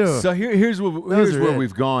expressions too. So here's where Those are it.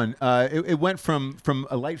 we've gone. It went from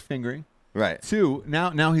a light fingering Right. to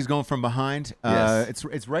now he's going from behind. Yes.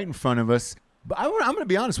 It's right in front of us. But I'm going to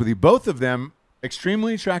be honest with you. Both of them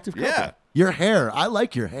extremely attractive couple. Yeah. Your hair, I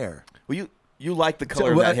like your hair. Well, You like the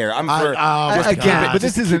color of that hair. I'm for just my keep God. it- but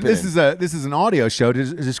just this keep isn't. it in. This is an audio show to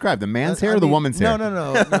describe the man's hair or the woman's hair.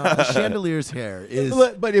 No. The chandelier's hair is.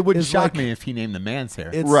 But it wouldn't is shock like- me if he named the man's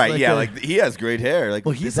hair. It's Right, like yeah, a- like he has great hair. Like,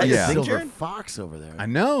 Well, he's is like that a your thing, silver Jared? fox over there. I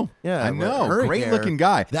know. Yeah, I but know. her Great hair, looking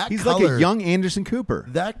guy. that He's like color- a young Anderson Cooper.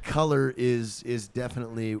 That color is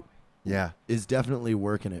definitely Yeah.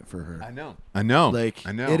 working it for her. I know. Like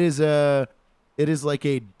I know. it is like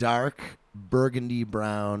a dark burgundy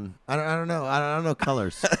brown. I don't know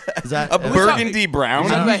colors. Is that A burgundy brown?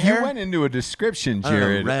 talking about You hair? went into a description, I don't know,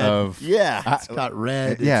 Jared, red. of Yeah. It's got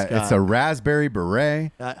red. yeah. got, It's a raspberry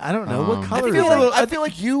beret. I don't know what I color. I is feel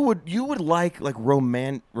like you would like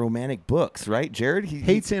romantic books, right, Jared? He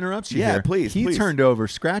Hate to interrupt you Yeah, here. please, He please. turned over,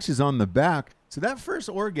 scratches on the back. So that first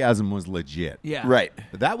orgasm was legit. Yeah. Right.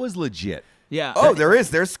 That was legit. Yeah. Oh, there's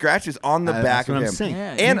scratches on the That's back what of I'm him. saying.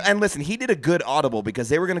 Yeah, and listen, he did a good audible because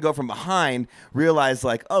they were going to go from behind, realize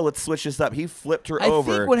like, oh, let's switch this up. He flipped her I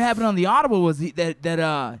over. think what happened on the audible was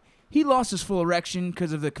that he lost his full erection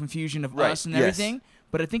because of the confusion of Right, us and yes. everything.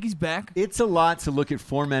 But I think he's back. It's a lot to look at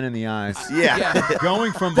four men in the eyes. yeah.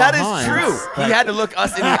 Going from That behind. is true. He had to look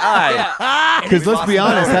us in the eye. Because let's be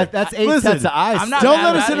honest, that's 8 Listen, sets of eyes. I'm not Don't mad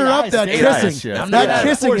let us about it. interrupt that Eight kissing. eyes, yeah. I'm not mad That about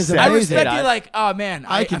kissing it. is I amazing. respect you like, oh man,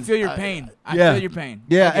 I can- feel your pain. I Yeah. feel your pain.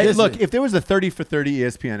 Yeah, Okay, and look, listen. if there was a 30 for 30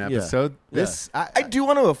 ESPN Yeah. episode, Yeah. this I do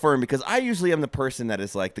want to affirm because I usually am the person that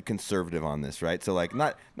is like the conservative on this, right? So like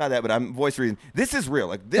not that, but I'm voice reading. This is real.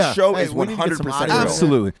 Like this Yeah. show Hey, is we need to get some 100% audio. real.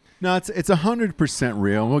 absolutely. No, it's 100%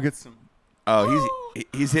 real. We'll get some. Oh,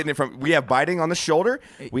 he's hitting it from. We have biting on the shoulder.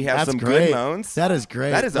 We have That's some great. good moans. That is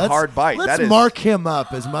great. That is a hard bite. Let's That is- mark him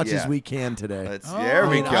up as much as Yeah. we can today. There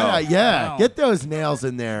we go. Wow. Get those nails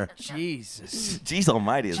in there. Jesus. Jeez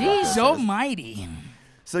Almighty. is what that Jeez says. almighty.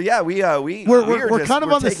 So yeah, we are We're just- kind of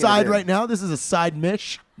we're on the taking it side in. right now. This is a side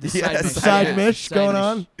mish. Yes. Side mish going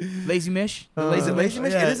on. Lazy mish. Is it lazy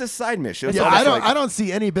mish? Yeah. It is a side mish. It's Yeah, almost I don't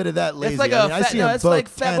see any bit of that lazy. It's like I mean, I a see fat, no, them it's both like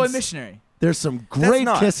Fat Boy tense. Missionary. There's some great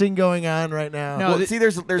not. kissing going on right now. No, Well, th- see,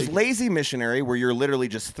 there's lazy missionary where you're literally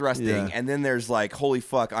just thrusting, Yeah. and then there's like, holy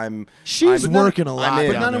fuck, She's I'm working a lot. I'm in.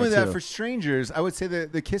 But down not there, only that, too. for strangers, I would say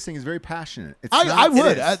that the kissing is very passionate. It's I not-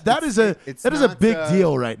 would. It is. That is a it's that is a not, big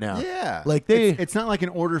deal right now. Yeah, Like they. It's not like an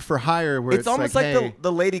order for hire where It's almost like, hey,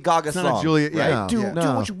 the Lady Gaga it's not a song. Julia- right? yeah, do, yeah.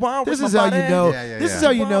 do what you want. This with is my how you body. know. Yeah, yeah, This yeah. is how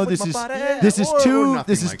you know. With This my is body. this is Or two.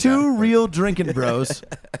 nothing This is like two that, but- real drinking bros.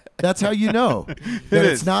 That's how you know that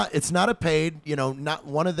is. it's not a paid. Not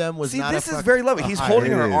one of them was See, not. this a is very lovely. He's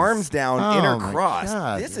holding it her is. arms down Oh, in her my cross.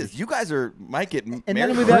 God. This is you guys might get And married. not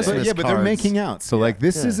only that, Christmas but they're cards. making out. So like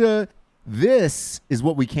this is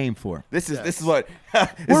what we came for. This is what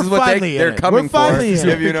We're finally in they're it. coming We're finally for. in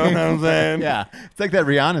it. If you know what I'm saying. Yeah, it's like that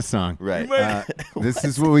Rihanna song. Right. This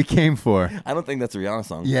is what we came for. I don't think that's a Rihanna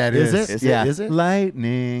song. Yeah, it Is is. it? Yeah. Is it?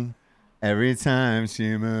 Lightning every time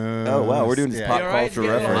she moves. Oh wow, we're doing this yeah. pop You all right? culture You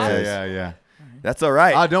getting a little references. Yeah. That's all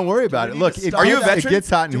right. Oh, don't worry about it. need Look, to it, stop Are you a that? veteran? It gets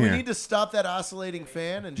hot in Do here. we need to stop that oscillating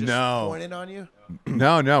fan and just No. point it on you?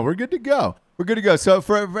 No, we're good to go. We're good to go. So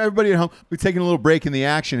for everybody at home, we're taking a little break in the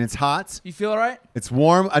action. It's hot. You feel all right? It's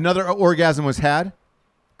warm. Another orgasm was had,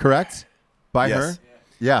 correct? By Yes. her?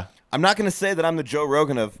 Yeah. I'm not going to say that I'm the Joe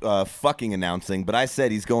Rogan of fucking announcing, but I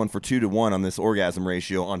said he's going for 2-1 on this orgasm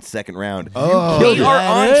ratio on second round. Oh, killed it. yeah,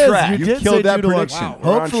 are on it is. track. You You did killed say that 2-1. prediction. Wow.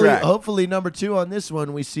 We're on track. Hopefully, number 2 on this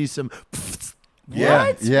one, we see some. Yeah.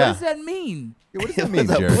 What? Yeah. What does that mean? What does that mean,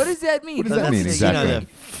 Jared? What does that mean? What does that mean That's- exactly?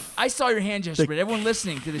 I saw your hand gesture, but everyone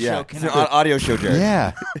listening to the Yeah, show it's an cannot. audio show, Jared.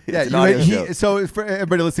 Yeah. Yeah. an audio show. So for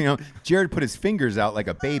everybody listening at home, Jared put his fingers out like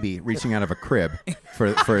a baby reaching out of a crib for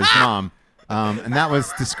his mom. And that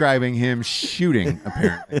was describing him shooting,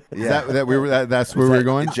 apparently. Is Yeah. that's where we were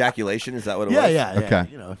going? Ejaculation, is that what it Yeah, was? yeah.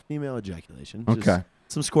 Okay. Female ejaculation. Okay. Just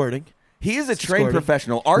some squirting. He is a trained Squirting.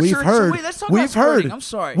 professional. We've Archer, heard. Wait, let's talk we've about squirting. heard. I'm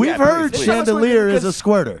sorry. We've Yeah, heard please. chandelier is a Because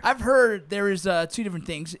squirter. I've heard there is 2 different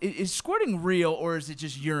things. Is squirting real or is it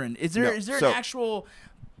just urine? Is there No, is there so- an actual?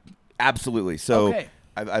 Absolutely. So Okay.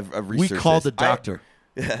 I've We researched called this. the doctor.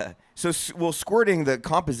 So, squirting, the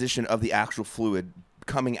composition of the actual fluid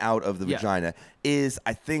coming out of the Yeah. vagina is,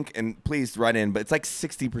 I think, and please write in, but it's like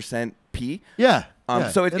 60% pee. Yeah.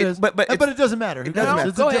 So it is. but But it doesn't matter. It doesn't matter.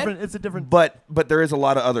 It's Go a ahead. different. It's a different. But there is a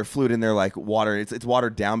lot of other fluid in there, like water. It's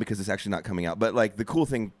watered down because it's actually not coming out. But like the cool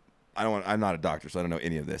thing, I'm not a doctor, so I don't know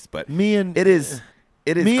any of this. But it is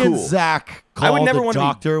me cool. and Zach I would called never the wanna be-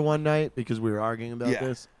 doctor one night because we were arguing about Yeah.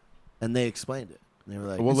 this, and they explained it. They were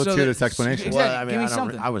like, Well, let's So hear the- this explanation. Exactly. well, I mean, Give me I don't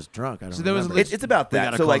something. I was drunk. I don't So there was a remember. It's about We that.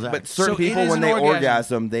 gotta So call like, Zach. but certain So it people is when an they orgasm.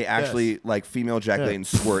 orgasm, they actually like female ejaculate and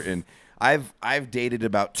squirt. And I've dated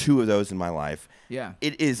about 2 of those in my life. Yeah.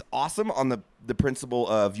 It is awesome on the principle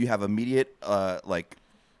of you have immediate like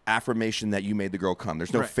affirmation that you made the girl come.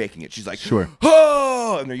 There's no Right. faking it. She's like, Sure.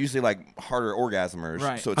 oh, and they're usually like harder orgasmers.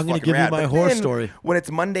 Right. So it's I'm gonna fucking give you rad. my But horror then story. When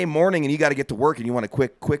it's Monday morning and you got to get to work and you want a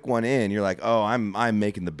quick one in, you're like, oh, I'm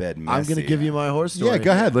making the bed messy. I'm going to give you my horse story. Yeah,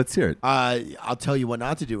 go ahead. Let's hear it. I'll tell you what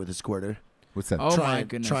not to do with a squirter. What's that? Oh, my and,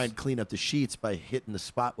 goodness. try and clean up the sheets by hitting the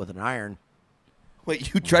spot with an iron.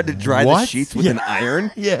 Wait, you tried to dry the What? sheets with an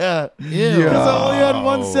iron? Yeah. Because I only had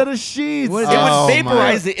one set of sheets. What is It Oh, would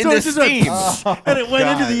vaporize it So into it just went, steam. and it went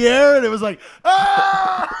into the air, and it was like,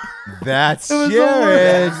 ah! That's It was the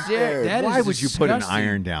Jared. worst. That Why is would you put an disgusting.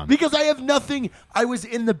 iron down? Because I have nothing. I was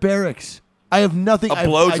in the barracks. I have nothing. A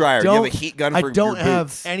blow dryer. You have a heat gun for I don't your have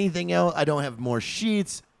boots. anything else. I don't have more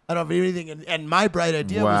sheets. I don't have anything. And my bright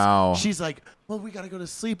idea Wow. was, she's like, well, we got to go to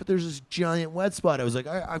sleep, but there's this giant wet spot. I was like,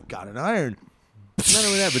 I've got an iron. Not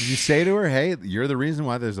only that, but did you say to her, "Hey, you're the reason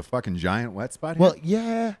why there's a fucking giant wet spot here"? Well,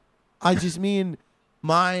 yeah. I just mean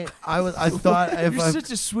I thought if You're I such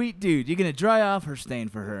a sweet dude. You're gonna dry off her stain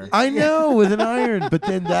for her. I know with an iron, but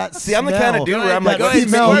then that See, I'm the kind of dude where I'm like, Go oh, ahead, he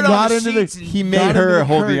smell squirt on got the into the sheets and he got made into her the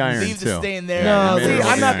hold the curtains. iron leave too. the stain there. No, and See, then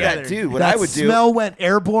I'm not together. that dude. What that I would do. smell went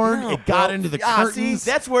airborne. No, it got bro. into the Yeah, curtains. see,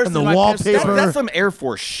 that's worse and than the my piss wallpaper. That's some Air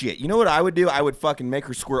Force shit. You know what I would do? I would fucking make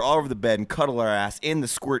her squirt all over the bed and cuddle her ass in the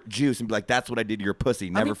squirt juice and be like, "That's what I did to your pussy.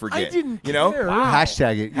 Never mean, forget." I didn't you know? care.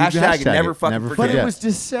 Hashtag it. You Hashtag it, never fucking But forget. it was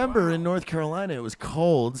December in North Carolina. It was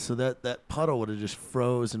cold, so that puddle would have just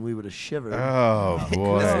froze and we would have shivered. Oh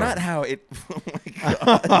boy. That's not how it. Oh my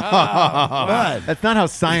God. What? That's not how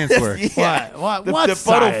science works. Yeah. What? The, What the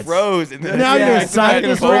puddle science? froze. And then Now you're a it's not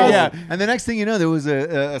scientist, gonna Ross? fall. Yeah, and the next thing you know, there was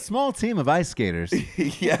a small team of ice skaters.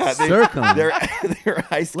 Yeah, Circling. they're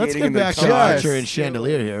ice skating Let's get in the back to car. Archer and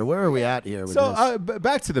Chandelier here. Where are we at here with So this?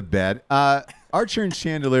 back to the bed. Archer and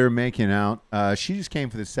Chandelier making out. She just came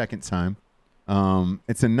for the second time.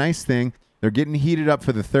 It's a nice thing. They're getting heated up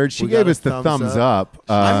for the third. She We got gave a us the thumbs thumbs up.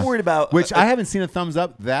 I'm worried about which I haven't seen a thumbs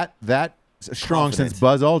up that strong since Confident.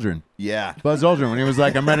 Buzz Aldrin. Yeah. Buzz Aldrin when he was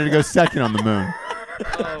like, "I'm ready to go second on the moon."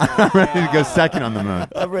 I'm ready to go second on the moon.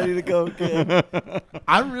 I'm ready to go again.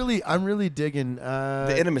 I'm really digging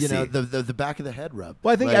the intimacy. You know, the back of the head rub.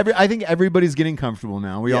 Well, I think Like, I think everybody's getting comfortable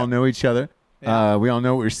now. We Yeah. all know each other. We all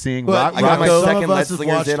know what we're seeing. But I got my some second of Lead us have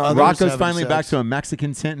Slingers watched in on others this. Rocco's having finally back sex. to a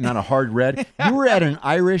Mexican tint, not a hard red. You were at an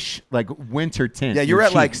Irish like winter tint. Yeah, you Your were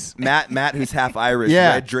at like cheeks. Matt, who's half Irish,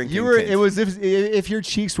 Yeah, red drinking. you were. tint. It was if your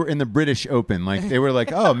cheeks were in the British Open, like they were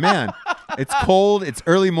like, oh man, it's cold, it's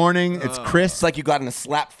early morning, it's It's crisp. like you got in a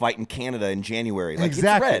slap fight in Canada in January. Like,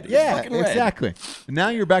 Exactly. It's red. It's Yeah, fucking red. exactly. Now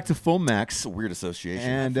you're back to full max, It's a weird association.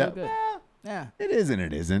 and Good. Yeah. it is and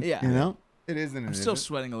it isn't. Yeah. You know, it is and it I'm still isn't.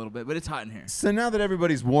 sweating a little bit, but it's hot in here. So now that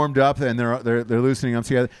everybody's warmed up and they're loosening up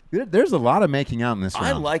together, there's a lot of making out in this round.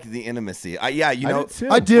 I like the intimacy. You I know, do too.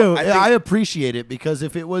 I do. I think- I appreciate it because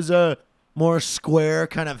if it was a more square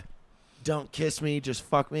kind of, don't kiss me, just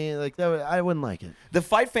fuck me, like that, I wouldn't like it. the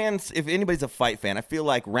fight fans, if anybody's a fight fan, I feel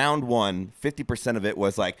like round one, 50% of it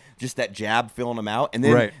was like just that jab filling them out, and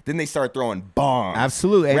then Right. then they started throwing bombs.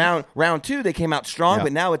 Absolutely. Round two, they came out strong, Yeah.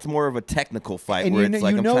 but now it's more of a technical fight and where you know, it's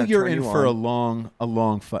like I'm trying to you're turn in you for on. a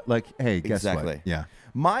long fight. Like, hey, guess Exactly. what? Yeah.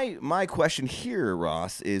 My question here,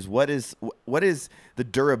 Ross, is what is the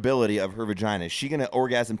durability of her vagina? Is she going to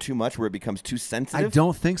orgasm too much where it becomes too I sensitive?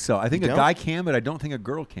 don't think so. I think You a don't? guy can, but I don't think a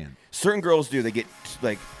girl can. Certain girls do. They get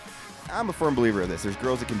like. I'm a firm believer of this. There's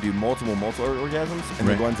girls that can do multiple orgasms, and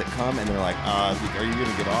Right. the ones that come and they're like, are you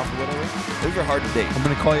going to get off or whatever? Those are hard to date. I'm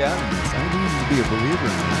going to call you out on this. I don't think you need to be a believer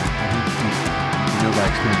in that. I think you know by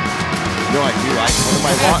experience. No, I do.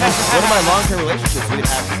 One of my long-term relationships, we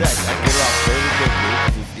didn't have sex. I get her off very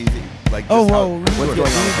quickly. It's easy. Like, Oh, just whoa, what's we going need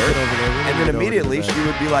on to with her? get over there. We need And to then get over to immediately the she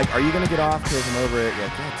would be like, "Are you going to get off?" Because I'm over it. You're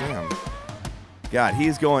like, God damn. God,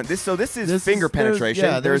 he's going. This is finger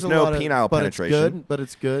penetration. There's a no lot of- penile but penetration.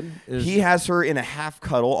 It's good. It's, He has her in a half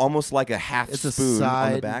cuddle, almost like a half It's a spoon on the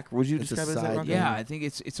side- back. Would you it's a describe it as that, side Rocco? Yeah, I think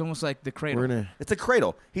it's almost like the cradle. we're gonna It's a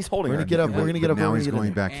cradle. He's holding we're her. gonna get up. We're gonna get up. Now we're he's gonna going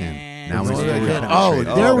get back in. And Now he's Oh, going again. back Oh, in.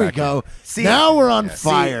 there we back go. See, now we're on See,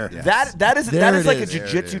 fire. that is There like a it is.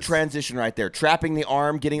 jiu-jitsu transition right there. Trapping the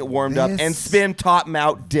arm, getting it warmed up, and This- spin top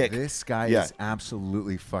mount dick. This guy Yeah. is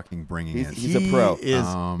absolutely fucking bringing it. He's a pro. Is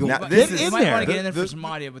Now, get this You is in might there. want to get in there The- for some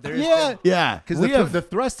audio, but there is Yeah. Yeah, Because we have the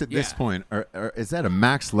thrust at this Yeah. point is at a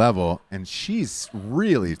max level, and she's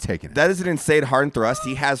really taking it. that is an insane hard thrust.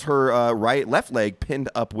 He has her left leg pinned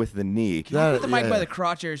up with the knee. that, Put the mic yeah. by the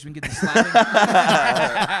crotch area so we can get the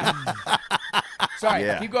slapping. Sorry,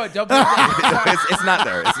 Yeah. keep going. Don't put it down. it's not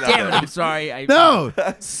there. It's not Damn it, there. I'm sorry. No,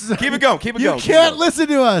 Keep it going. Keep it you going. keep it can't going. listen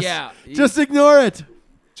to us. Yeah. just ignore it.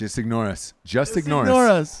 Just ignore us. Just Just ignore ignore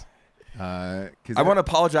us. us. 'Cause I want to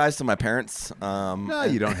apologize to my parents. No,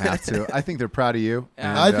 you don't have to. I think they're proud of you.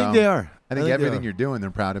 And, I think they are. I think they everything are. you're doing, they're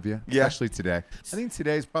proud of you. Yeah. Especially today. I think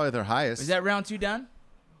today's probably their highest. Is that round 2 done?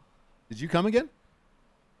 Did you come again?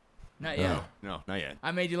 Not yet. No, not yet.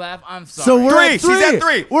 I made you laugh. I'm sorry. So we're Three. at 3. She's at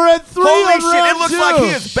 3. We're at 3. Holy on shit! round It looks 2. like he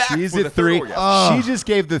is back. She's for the at third 3. orgasm. She just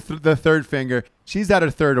gave the third finger. She's at her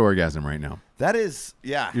third orgasm right now. That is,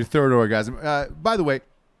 yeah. Your third orgasm. By the way,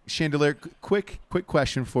 Chandelier, quick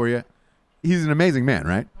question for you. He's an amazing man,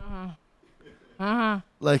 right?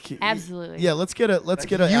 Like Absolutely. Yeah, let's get a You've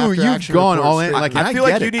after-action gone report all in. straight. Like, I I feel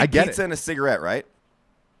like get you it. I need get pizza it. and a cigarette, right?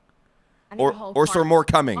 I need a whole Or cart. some more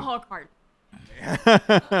coming. A whole cart.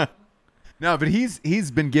 No, but he's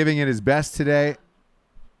been giving it his best today.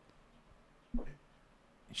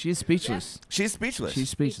 She's speechless. She's speechless. She's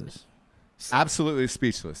speechless. Absolutely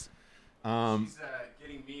speechless. She's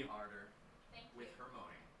getting me harder with her moaning.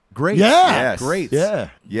 Great. Yeah. Yes. Great. Yeah.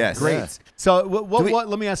 Yes. Great. Yeah. So Do we- what?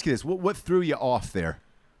 Let me ask you this: what threw you off there?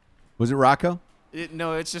 Was it Rocco?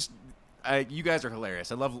 No, it's just you guys are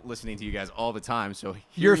hilarious. I love listening to you guys all the time. So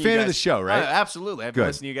You're a hearing you fan of the guys- show, right? Absolutely. I've been Good.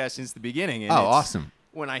 listening to you guys since the beginning. And Oh, it's- awesome.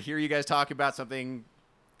 When I hear you guys talk about something,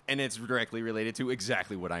 and it's directly related to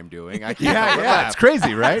exactly what I'm doing, I can't help but Yeah, laugh. it's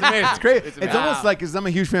crazy, right? It's amazing. It's crazy. It's It's amazing. almost like because I'm a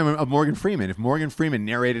huge fan of Morgan Freeman. If Morgan Freeman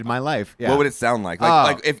narrated my life, What would it sound like? Like, Oh.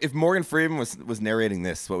 like if Morgan Freeman was narrating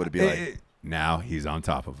this, what would it be like? Now he's on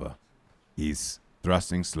top of her. He's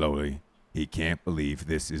thrusting slowly. He can't believe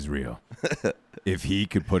this is real. If he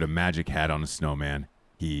could put a magic hat on a snowman,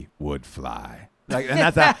 he would fly. Like, and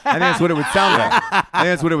I think that's what it would sound like. I think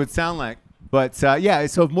that's what it would sound like. But yeah,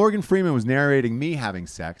 so if Morgan Freeman was narrating me having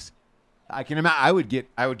sex, I can imagine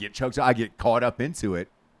I would get choked. I get caught up into it.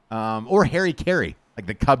 Or Harry Carey, like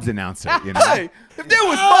the Cubs announcer. You know? Hey, if there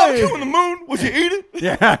was barbecue on the moon, would you eat it?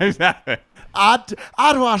 Yeah, exactly.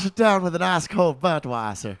 I'd wash it down with an ice cold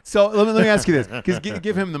Budweiser. So let me ask you this, because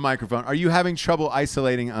give him the microphone. Are you having trouble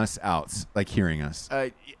isolating us out, like hearing us?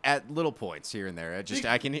 At little points here and there.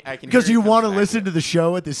 I can Because hear you it want to comes back listen to the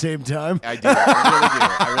show at the same time. I do.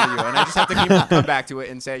 I really do. And I just have to come back to it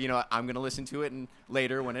and say, I'm going to listen to it and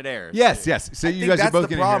later when it airs. Yes. So I you think guys are that's both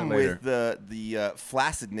the going to hear it problem later. with the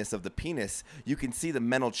flaccidness of the penis. You can see the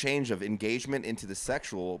mental change of engagement into the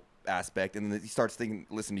sexual aspect, and then he starts thinking,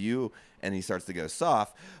 listen to you, and he starts to go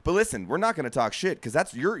soft. But listen, we're not going to talk shit because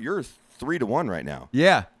that's you're 3-1 right now.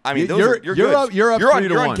 Yeah, I mean, you're good. up. You're up. You're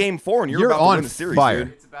 3-1. on game 4, and you're about on to win the series, fire.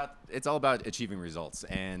 dude. It's all about achieving results,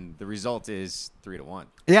 and the result is 3-1.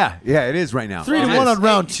 Yeah, it is right now. 3-1 It is. on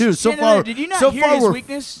round 2. So Chandelier, far, did you not so hear far his we're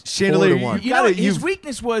weakness? Chandelier, 4-1. You know, his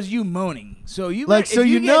weakness was you moaning. So you like, if so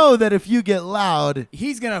you get- know that if you get loud,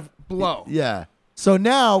 he's gonna blow. yeah. So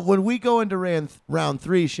now, when we go into round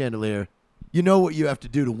 3, Chandelier, you know what you have to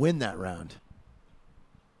do to win that round.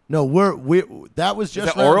 No, that was just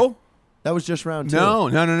Is that oral? That was just round 2.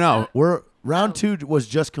 No. Round 2 was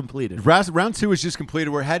just completed, Round 2 is just completed.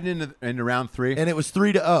 We're heading into round 3. and it was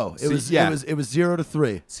 3-0. It So, was yeah. it was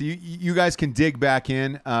 0-3. So you guys can dig back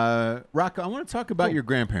in. Rocco, I want to talk about your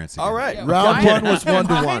grandparents again. All right. Round 1 was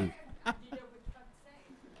 1-1.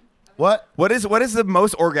 What? What is the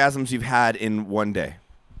most orgasms you've had in one day?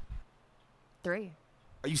 3.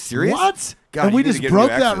 Are you serious? What? God, and you we need to just get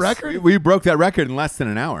broke new that access. record? We broke that record in less than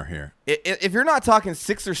an hour here. If you're not talking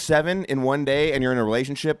 6 or 7 in one day and you're in a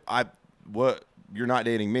relationship, you're not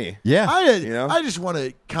dating me. Yeah. I just want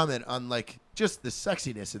to comment on like just the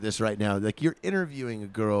sexiness of this right now. Like you're interviewing a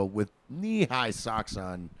girl with knee-high socks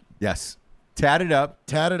on, Yes. Tatted up.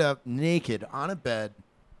 naked on a bed.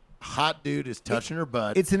 Hot dude is touching her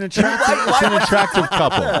butt. It's an attractive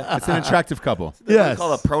couple. It's an attractive couple. What do yes. you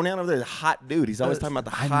call a pronoun over there? Hot dude. He's always talking about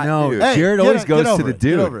the hot No, dude. Hey, Jared get always o- goes get to over the it. Get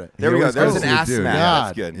dude. over it. He There we go. always There's goes an to the ass dude. smack. God.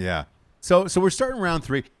 That's good. Yeah. So we're starting round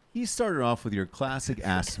 3. He started off with your classic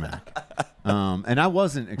ass smack, and I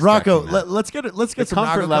wasn't expecting Rocco, that. let's get The some comfort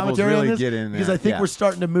Rocco levels commentary on really this get in because there. I think Yeah. we're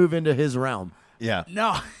starting to move into his realm. Yeah.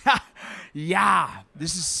 No. Yeah.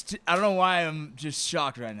 This is. I don't know why I'm just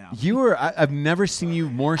shocked right now. I've never seen you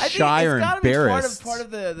more I think shy or it's gotta embarrassed. be part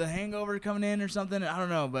of the hangover coming in or something. I don't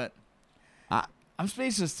know, but I'm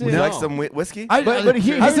speechless too. Would you No. like some whiskey? But has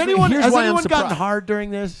here's anyone why I'm gotten surprised. hard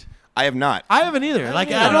during this? I have not. I haven't either. Like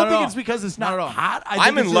either. I Not don't at think all. it's because it's Not not at all. hot. I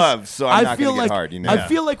I'm think in it's love, just- so I'm I not feel gonna get like hard, you know. I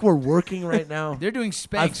feel like we're working right now. They're doing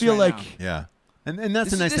Spanx. I feel right like now. Yeah. And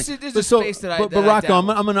that's This a nice is- thing. this is But a so, space that I- but that I Rocco,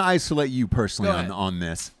 dabble. I'm going to isolate you personally Go ahead. on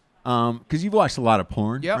this, because you've watched a lot of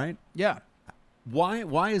porn, Yep. right? Yeah.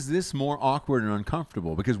 Why is this more awkward and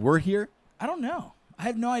uncomfortable? Because we're here. I don't know. I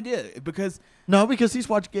have no idea because no, because he's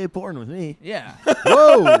watched gay porn with me. yeah.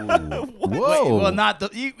 Whoa, whoa. Wait, well, not the.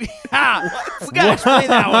 We gotta explain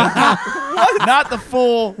that one. Not the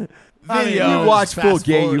full videos. You watch full fast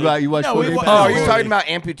gay. forward. You watch No, full we gay. wa- Oh, No, you're talking about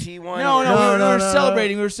amputee one? No, No, we were no.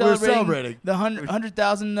 celebrating. We were celebrating celebrating the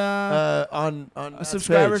 100,000 on Matt's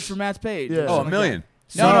subscribers page. for Matt's page. Yeah. or Oh, a something like million. that.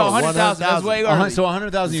 No, No, 100,000. That was way early. So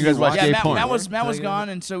 100,000 you guys watch Yeah, gay Matt, porn. Matt was gone,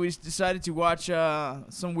 and so we decided to watch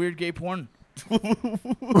some weird gay porn.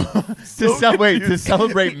 to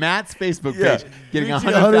celebrate Matt's Facebook page getting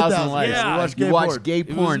Reaching 100,000 100,000. likes. Yeah. You watch gay It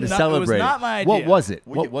was porn to not- it was celebrate. not my What idea. was it?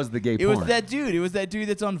 What was the gay It porn? was that dude. It was that dude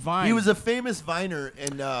that's on Vine. He was a famous Viner,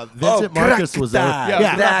 and Vincent Marcus was there.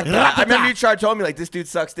 That guy. I remember you tried telling me like this dude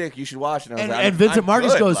sucks dick. You should watch it. I was like, And Vincent I'm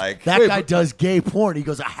Marcus good, goes, like, that guy does gay porn. He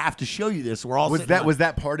goes, I have to show you this. We're all Was sitting on-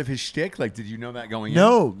 that part of his shtick? Like, did you know that going in?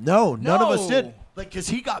 No, none of us No. did. Like, because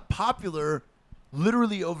he got popular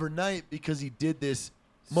literally overnight because he did this.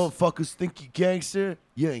 Motherfuckers think you gangster.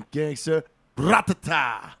 You ain't gangster.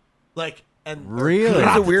 Ratata. Like, and Really?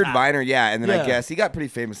 He's a weird Viner, yeah. And then I Yeah. guess he got pretty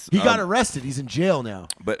famous. He got arrested. He's in jail now.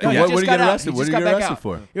 But No, he What just did he got get out. arrested? He What just did he got get back arrested out.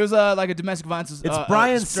 for? It was like a domestic violence. It's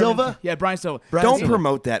Brian experiment. Silva? Yeah, Brian Silva. Brian don't Silva.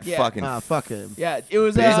 promote that Yeah. fucking. Fuck him. Yeah, it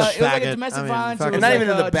was. He's a It was like a faggot. domestic I mean, violence. fuck It him. was Not like, even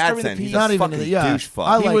in the bad disturbing sense. the He's peace. a Not even fucking yeah. douche fuck.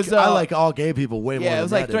 I He like was, I like all gay people way more. Yeah, it than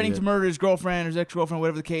was like that threatening to idiot. murder his girlfriend or his ex-girlfriend,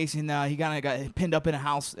 whatever the case, and he kind of got pinned up in a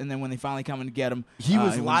house. And then when they finally come in to get him, He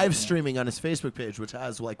was went- live streaming on his Facebook page, which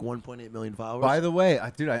has like 1.8 million followers. By the way,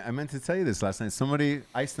 I meant to tell you this last night. Somebody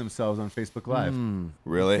iced themselves on Facebook Live.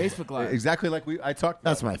 Really? Facebook Live. Exactly like I talked.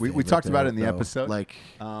 That's my We favorite, talked about it in the though. episode. Like-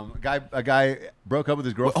 a guy broke up with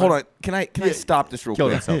his girlfriend. Hold on. Can I stop this real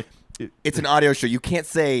Killed quick? himself. It's an audio show. You can't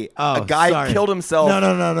say Oh, a guy sorry. killed himself No,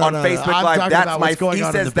 on Facebook I'm Live. talking That's about my. what's going He on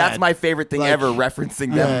in says the that's bed. my favorite thing Like- ever,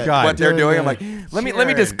 referencing Yeah. them God. what they're doing. I'm Yeah. like, let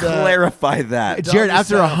me just Jared, clarify that. Dog Jared,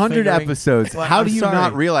 after style 100 fingering. episodes, Well, how I'm do you sorry.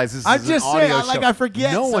 not realize this I is just an say, audio like, show? I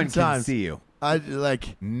forget No one can sometimes. see you. I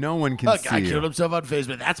like. No one can Look, see I you. killed himself on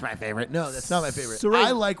Facebook. That's my favorite. No, that's not my favorite. So right-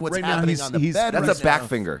 I like what's right now happening he's- on the he's- bed. That's right a back now.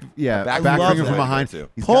 finger. Yeah, A back love finger that. from behind. Too.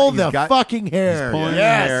 Pull he's the got- fucking hair. pulling the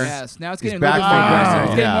Yes. hair. Yes, now it's He's getting a little back bit more finger. aggressive. It's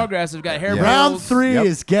getting Yeah. more aggressive. Got hair. Yeah. Round brills. 3 Yep.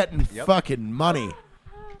 is getting fucking money.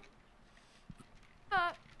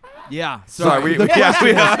 Yeah. Sorry, we The question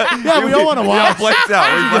is- yeah, we don't want to We all watch. blanked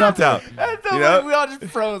out. We blanked out. You know? We all just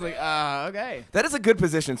froze. Like, okay. That is a good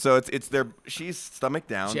position. So it's their. She's stomach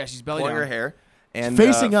down. Yeah, she's belly pulling down. her hair and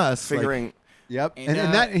Facing us, figuring. Yep. And,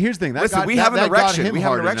 And that here's the thing. That listen, got, we that, have an that got erection. him We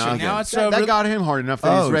have an hard erection enough. Now it's that got him hard enough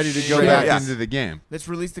that Oh, he's ready to go shit. back Yeah. into the game. Let's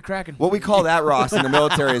release the Kraken. What we call that, Ross, in the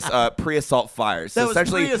military is pre-assault fires. So That was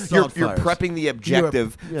essentially, pre-assault you're fires. prepping the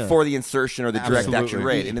objective yeah. for the insertion or the direct Absolutely. action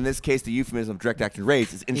raid. And in this case, the euphemism of direct action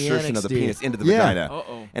raids is insertion of the NXD. penis into the Yeah. vagina.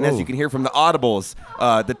 Uh-oh. And as you can hear from the audibles,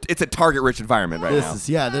 it's a target-rich environment right This now. is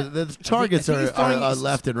the targets I think he's are throwing-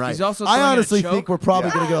 left and right. he's also I throwing a honestly choke. think we're probably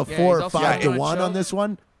Yeah. going to go Yeah, 4 he's or also 5 to throwing a 1 on choke. this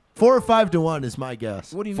one. 4 or 5 to 1 is my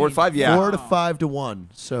guess. What do you 4 mean? to 5, yeah. 4 to 5 to 1.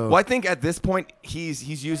 So Well, I think at this point he's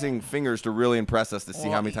using fingers to really impress us to see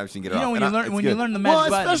how many times you can get You it know, off. when And you it's learn good. the magic Well,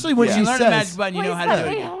 button, especially when you she learn the says- magic button, you know how to do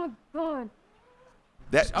it again. Oh, God.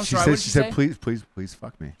 That, I'm She sorry. said, What she did said, you say? please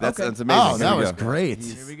fuck me. that's Okay. amazing. oh, There that we was go. great.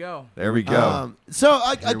 Here we go. There we go. So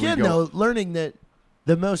we again, go. though, learning that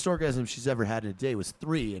the most orgasms she's ever had in a day was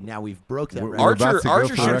 3, and now we've broke that We're record. about to go Archer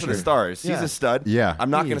for shooting the for the record. stars. Yeah. He's a stud. Yeah. I'm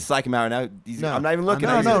not going to psych him out now. No. I'm not even looking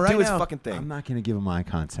No, at him. no, He's gonna right do his now. fucking thing. I'm not going to give him eye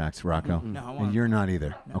contact, Rocco. No, I and won't. you're not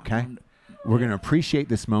either. Okay. I'm- We're going to appreciate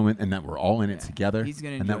this moment and that we're all in it together He's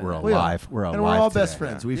gonna and that enjoy we're that. We are. alive. We're alive. And we're all best today.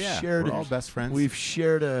 friends. We've Yeah, shared we're all best friends. We've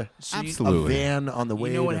shared a Absolutely. van on the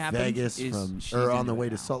way know what to happened Vegas is from, she's or gonna on the do way it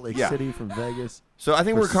to now. Salt Lake Yeah. City from Vegas. So I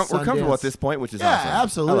think For we're comfortable Sundance. at this point, which is Yeah, awesome.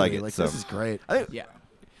 absolutely. I like it. so This is great. I think Yeah.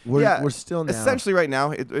 We're still now. Essentially, right now,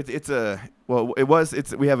 it's a well.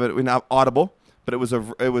 We have an audible, but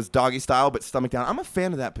it was doggy style, but stomach down. I'm a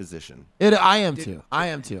fan of that position. I am too.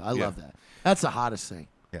 I love that. That's the hottest thing.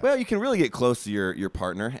 Well, you can really get close to your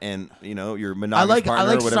partner and your I monogamous like partner,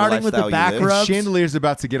 whatever starting with the lifestyle you back live. rub. Chandelier's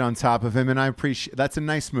about to get on top of him, and I appreciate that's a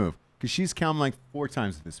nice move because she's come like 4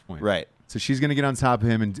 times at this point. Right. So she's going to get on top of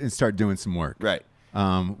him and start doing some work. Right.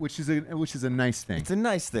 Which is a nice thing. It's a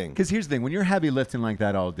nice thing. Because here's the thing: when you're heavy lifting like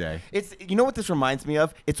that all day, It's what this reminds me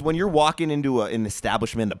of. It's when you're walking into an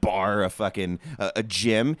establishment, a bar, a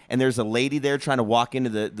gym, and there's a lady there trying to walk into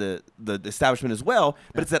the establishment as well.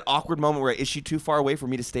 But it's that awkward moment where is she too far away for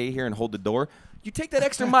me to stay here and hold the door? You take that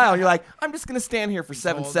extra mile. You're like, I'm just gonna stand here for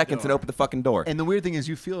 7 hold the seconds and door. open the fucking door. and the weird thing is,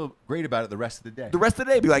 you feel great about it the rest of the day. the rest of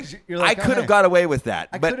the day, be like, You're like, I could "Oh, have hey, got away with that,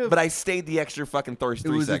 I but could've- I stayed the extra fucking 3 it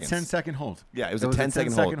was seconds. a 10-second hold. Yeah, it was a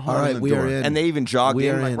 10-second hold. All right, on the we are door. in. And they even jogged We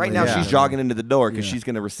in. are Like in, right now, ladies she's and jogging into the door because Yeah. she's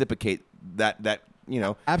gonna reciprocate that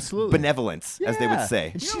Absolutely. benevolence, as they would Yeah.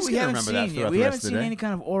 say. And You know, she's we gonna haven't remember that seen throughout we the haven't rest of seen the day. any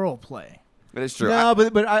kind of oral play. That is true. No,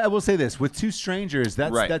 but I will say this: with 2 strangers,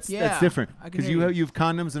 that's Right. that's Yeah, different I can because hear you. you have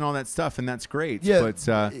condoms and all that stuff, and that's great. Yeah. But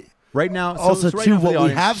Right now, so Also, right too, now for the what we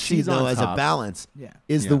audience, have seen she's on though as a top. balance Yeah.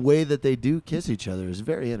 is Yeah. the way that they do kiss each other is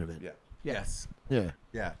very intimate. Yes. Yeah.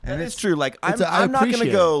 Yeah. That And is true. Like I'm I not gonna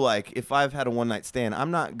appreciate go like if I've had a one night stand,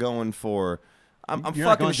 I'm not going for. I'm You're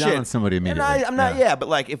not fucking going shit. down on somebody And immediately. I'm not. Yeah. Yeah, but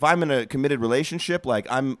like if I'm in a committed relationship, like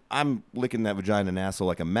I'm licking that vagina and asshole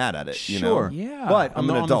like I'm mad at it. You know? Sure. Yeah. But I'm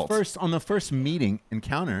on, an the, adult. on the first meeting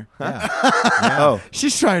encounter, Oh,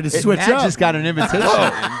 She's trying to switch Matt up. just got an invitation.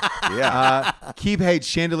 yeah. Keep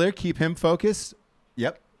Chandelier, keep him focused.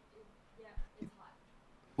 Yep.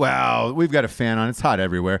 Wow, we've got a fan on. It's hot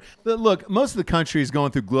everywhere. But look, most of the country is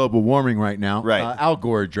going through global warming right now. Right. Al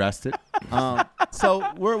Gore addressed it. So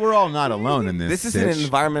we're all not alone in this. This isn't an sitch.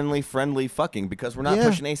 environmentally friendly fucking because we're not Yeah.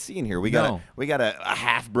 pushing AC in here. We got No. a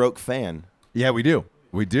half broke fan. Yeah, we do.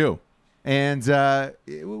 We do. And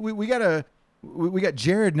we got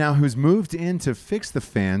Jared now who's moved in to fix the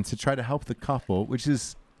fan to try to help the couple, which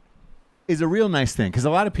is a real nice thing because a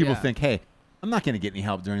lot of people Yeah. think, hey, I'm not going to get any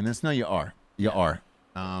help during this. No, you are. You are.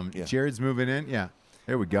 Jared's moving in. Yeah,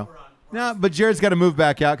 there we go. No, but Jared's got to move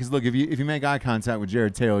back out because look, if you make eye contact with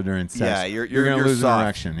Jared Taylor during sex, Yeah, you're you're gonna lose soft. an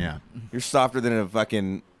erection. Yeah, You're softer than a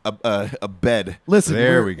fucking a bed. Listen,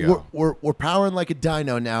 There we go. We're powering like a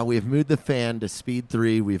dyno now. We have moved the fan to speed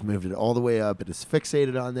 3. We've moved it all the way up. It is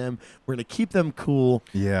fixated on them. We're gonna keep them cool.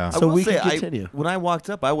 yeah. So I will we say, can continue. when I walked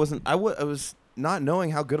up, I was not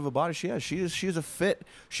knowing how good of a body she has. She's a fit.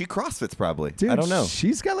 She CrossFits probably. Dude, I don't know.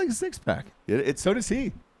 She's got like a 6-pack. It's So does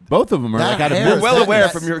he. Both of them are That like out of hair- You're business. well that- aware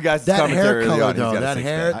that- from your guys' that commentary hair early color on, he's though. got a That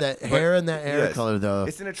hair, six-pack. that hair, and that hair Yes. color though.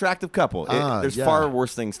 It's an attractive couple. Ah, There's yeah. far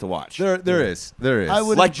worse things to watch. There is. I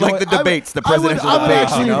would like enjoy, the I would- debates, the I would- presidential I would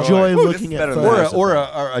debates, actually you know? enjoy Ooh, this looking is at better than photos that. or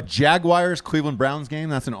of a Jaguars Cleveland Browns game.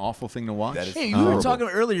 That's an awful thing to watch. That is Hey, you horrible. were talking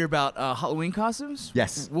earlier about Halloween costumes.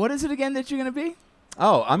 Yes. What is it again that you're gonna be?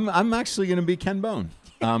 Oh, I'm actually going to be Ken Bone.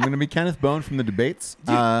 I'm going to be Kenneth Bone from the debates.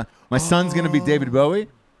 My son's going to be David Bowie.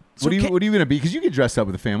 So What are you Ken- going to be? Because you get dressed up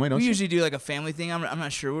with the family, don't We you? usually do like a family thing. I'm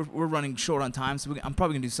not sure. We're running short on time, so I'm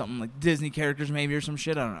probably gonna do something like Disney characters maybe or some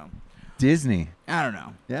shit. I don't know. Disney. I don't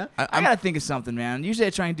know. Yeah. I gotta think of something, man. Usually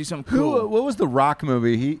I try and do something Who? cool. What was the Rock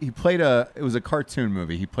movie? He played it was a cartoon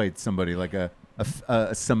movie. He played somebody like a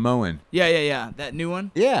Samoan. Yeah. That new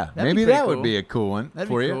one. Yeah, That'd be maybe pretty that would cool. be a cool one That'd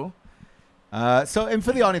for be you. cool. And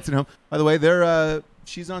for the audience at home, by the way,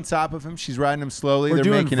 she's on top of him. She's riding him slowly. We're They're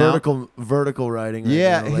doing making out. vertical riding. Right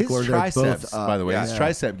Yeah, now, like his where they're both triceps, up. by the way, Yeah. his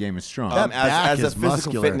tricep game is strong. That back as a is physical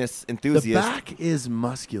muscular. fitness The enthusiast, back is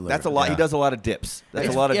muscular. that's a lot. He does a lot of dips. That's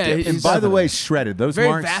a lot of Yeah, dips. and by the way, shredded. Those Very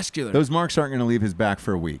marks, vascular. Those marks aren't going to leave his back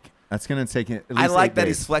for a week. That's going to take at least I like 8 that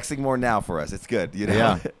days. he's flexing more now for us. It's good. You know?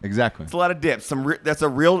 Yeah, exactly. It's a lot of dips. That's a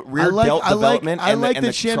real rear I like, delt I like, development. I and like the, and that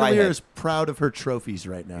the Chandelier tri-head. is proud of her trophies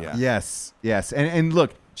right now. Yeah. Yes. And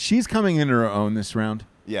look, she's coming into her own this round.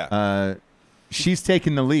 Yeah. She's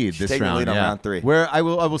taking the lead this taking the round. lead on yeah. round 3. Where I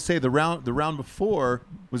will say the round before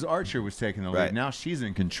was Archer was taking the lead. Right. Now she's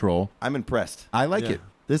in control. I'm impressed. I like it.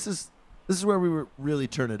 This is where we were really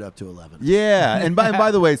turn it up to 11. Yeah, and by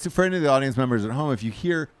the way, so for any of the audience members at home, if you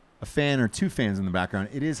hear a fan or 2 fans in the background,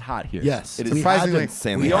 it is hot here. Yes, It is. we had Surprisingly, to-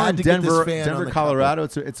 insanely we we are had in to get this Denver, fan on the Colorado.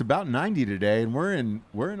 It's about 90 today, and we're in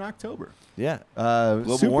October. Yeah.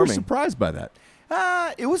 Super warming. surprised by that.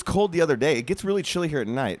 It was cold the other day. It gets really chilly here at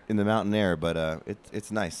night in the mountain air, but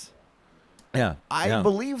it's nice. Yeah, I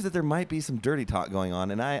believe that there might be some dirty talk going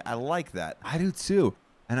on, and I like that. I do too,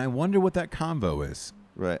 and I wonder what that convo is.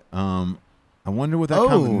 Right. I wonder what that Oh,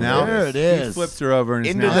 convo now. there it He is. flips her over and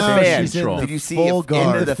is Into now the taking fan. She's in control. the Did you see full if guard.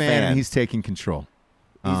 into the the fan, fan? and he's taking control.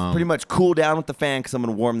 He's pretty much cool down with the fan because I'm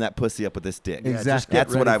going to warm that pussy up with this dick. Yeah, just Exactly. get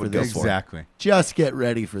That's what ready I for would go this. for. Exactly. Just get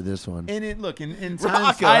ready for this one. And in times,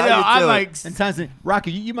 Rocco, I how know. you I'm doing? like, in times,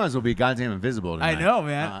 Rocky, you might as well be goddamn invisible tonight. I know,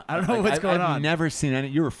 man. I don't know what's going I've on. never seen any.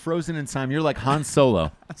 You were frozen in time. You're like Han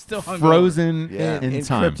Solo, I'm still hungover. frozen Yeah. in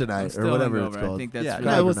time. Kryptonite or Still whatever hungover. it's I called. think that's Yeah, really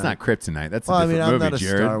no, well, it's not kryptonite. That's Well, a I mean, different I'm movie, not a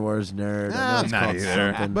Jared. Star Wars nerd. I know I'm it's not called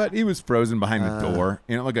either. something. But he was frozen behind the door.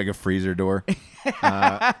 You know, it looked like a freezer door.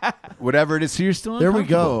 Whatever it is. So you're still There we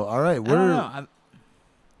uncomfortable. go. All right, I don't know.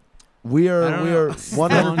 we I are don't we know. are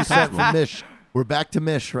 100% from Mish. We're back to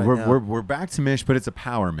Mish right now. We're back to Mish, but it's a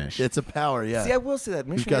power Mish. It's a power, yeah. See, I will say that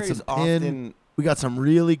We've got missionaries some pin. often We got some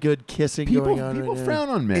really good kissing people going on people right frown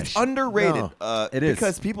on Mish. it's underrated. No. It is.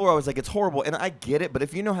 Because people are always like, it's horrible, and I get it. But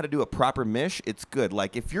if you know how to do a proper mish, it's good.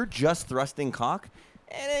 Like if you're just thrusting cock,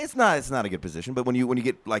 it's not a good position. But when you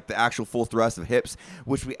get like the actual full thrust of hips,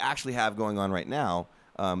 which we actually have going on right now,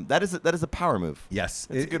 that is a power move. Yes,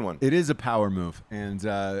 It's a good one. It is a power move, and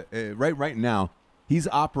right now he's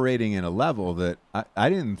operating at a level that I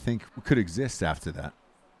didn't think could exist after that.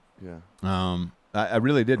 Yeah. I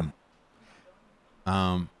really didn't.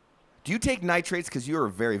 Do you take nitrates? Because you are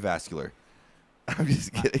very vascular. I'm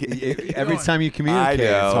just kidding. Every time you communicate,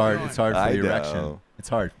 it's hard. It's hard for I the erection. know. It's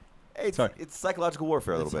hard. Hey, it's psychological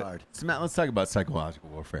warfare a little bit. hard. So Matt, let's talk about psychological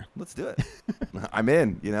warfare. Let's do it. I'm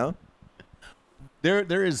in.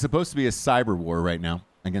 There is supposed to be a cyber war right now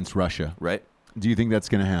against Russia. Right? Do you think that's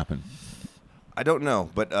going to happen? I don't know,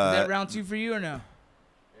 but Is that round 2 for you or no?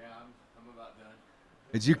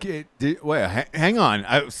 Did you wait? Hang on.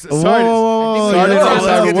 Sorry. Whoa, Sorry to let's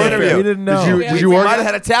cyber get the warfare. interview. We didn't know. Did you we work? might have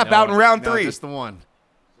had a tap out in round 3. Just the one.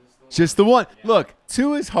 Just the one. Look,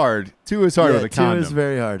 2 is hard. 2 is hard with a condom. 2 is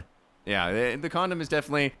very hard. Yeah, the condom is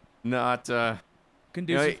definitely not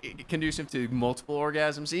conducive to multiple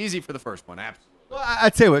orgasms. Easy for the first one, absolutely. Well, I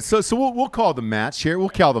tell you what. So we'll call the match here. We'll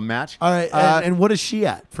call the match. All right, and what is she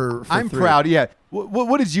at for I'm 3? proud. Yeah.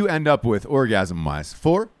 What did you end up with orgasm wise?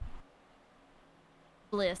 4?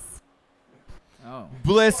 Bliss. Oh.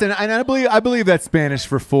 Bliss, and I believe that's Spanish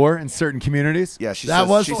for 4 in certain communities. Yeah, she That says,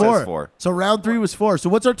 was she 4. says 4. So round 3 was 4. So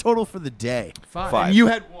what's our total for the day? 5. Five. You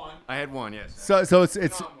had 1. I had one, yes. So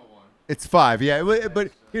it's 5. Yeah,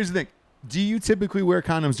 but here's the thing. Do you typically wear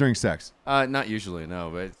condoms during sex? Not usually, no,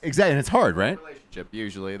 but Exactly, and it's hard, right? relationship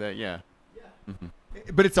usually that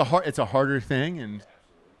But it's a harder thing, and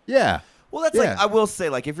yeah. Well, that's Yeah. like, I will say,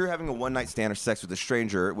 like, if you're having a one-night stand or sex with a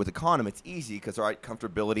stranger with a condom, it's easy because, all right,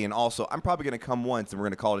 comfortability, and also, I'm probably going to come once and we're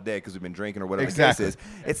going to call it a day because we've been drinking or whatever Exactly. the case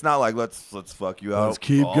is. It's not like, let's fuck you out. Let's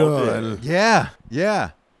keep all going. day.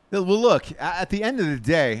 Yeah. Well, look, at the end of the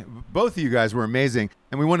day, both of you guys were amazing,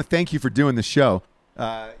 and we want to thank you for doing the show.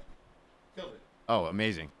 Oh,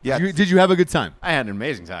 amazing. Yeah. Did you have a good time? I had an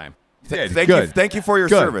amazing time. Thank you for your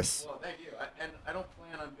Good. service. Well, thank you. And I don't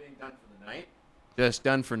plan on being done for the night. Just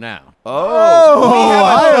done for now. Oh, we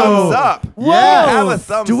have a thumbs up. Yeah. We have a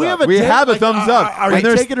thumbs Do we up. have a We date? have a Like, thumbs up. Are And they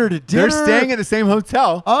they're- taking her to dinner? They're staying at the same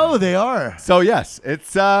hotel. Oh, they are. So yes,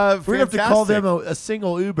 it's We're gonna have to call fantastic. them a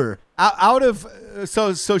single Uber. Out of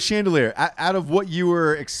so Chandelier, out of what you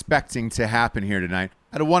were expecting to happen here tonight,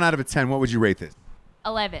 out of 1 out of 10, what would you rate this?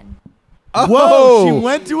 11. Whoa, she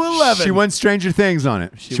went to 11. She went Stranger Things on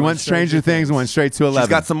it. She went Stranger Things and went straight to 11. She's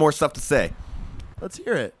got some more stuff to say. Let's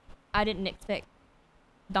hear it. I didn't expect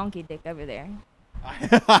donkey dick over there.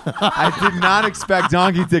 I did not expect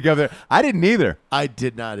Donkey Dick over there. I didn't either. I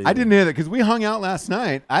did not either. I didn't either because we hung out last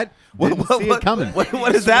night. I didn't see it coming. What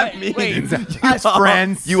does that mean? As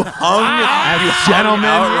friends, You hung as gentlemen,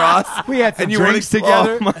 Ross. we had some and you drinks wanna-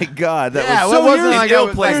 together. Oh my God, that Yeah, was well, it wasn't an like I was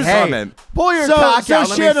ill-placed like, hey, comment. pull your So cock out. Let me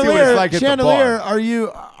see what Chandelier, it's like at the Chandelier, bar.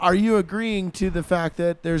 are you agreeing to the fact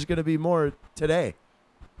that there's going to be more today?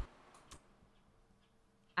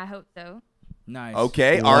 I hope so. Nice.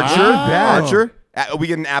 Okay, Wow. Archer. Bad. Archer. We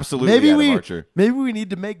get an absolutely Maybe out of we Archer. need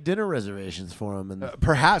to make dinner reservations for him. And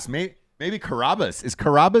Perhaps, maybe Carrabas. Is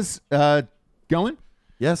Carrabas going?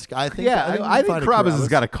 yes, I think. Yeah, we I can think find a Carrabas has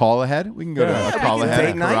got a call ahead. We can go to a call We can ahead date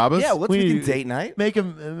at night. Carrabas. Yeah, let's We we need- can date night. Make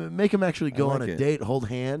him actually go I on like a it. date, hold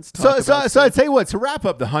hands. So talk about I stuff. tell you what, to wrap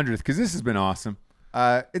up the 100th, because this has been awesome.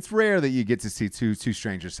 It's rare that you get to see two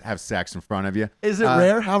strangers have sex in front of you. Is it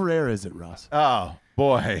rare? How rare is it, Ross? Oh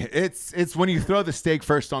boy, it's when you throw the steak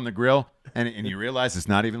first on the grill and you realize it's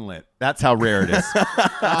not even lit. That's how rare it is.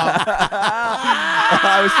 I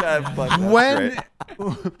was trying to fuck that.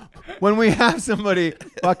 when we have somebody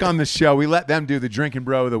fuck on the show, we let them do the drinking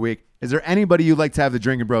bro of the week. Is there anybody you'd like to have the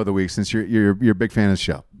drinking bro of the week since you're a big fan of the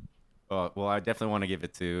show? Well, I definitely want to give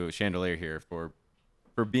it to Chandelier here for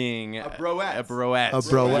being a broette. A broette. A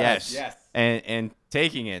broette. Yes. And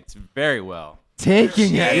taking it very well.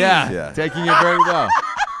 Taking it, Yeah. taking it very well.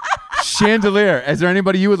 Chandelier, is there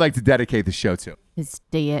anybody you would like to dedicate the show to? His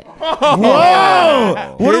dick.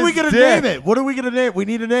 Whoa! What are we His gonna dick. name it? What are we gonna name? We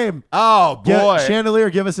need a name. Oh boy, Chandelier,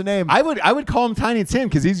 give us a name. I would call him Tiny Tim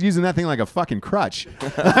because he's using that thing like a fucking crutch.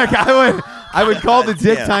 Like I would call the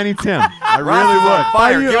dick Yeah. Tiny Tim. I really would.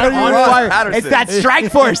 Fire. Give it to On Ross fire. Patterson. It's that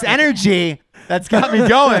Strike Force energy that's got me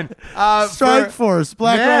going. Strike Force,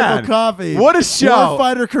 Black Man, Rifle Coffee. What a show!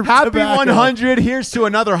 Warfighter Happy Tobacco. 100. Here's to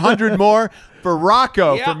another 100 more. For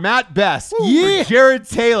Rocco, for Matt Best, Yeah. for Jared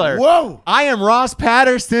Taylor. Whoa. I am Ross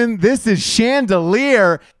Patterson. This is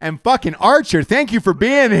Chandelier and fucking Archer. Thank you for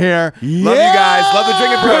being here. Love you guys. Love the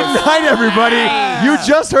drinking Good bros. night, everybody. You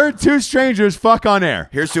just heard two strangers fuck on air.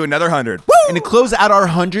 Here's to another 100. And to close out our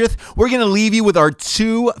 100th, we're going to leave you with our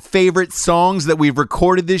 2 favorite songs that we've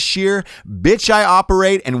recorded this year, Bitch I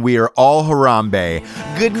Operate and We Are All Harambe.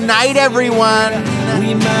 Good night, everyone.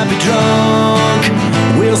 We might be drunk,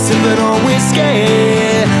 we're sipping on whiskey.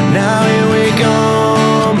 Now here we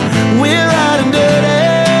come, we're riding dirty.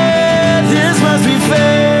 This must be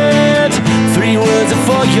fate. 3 words. words are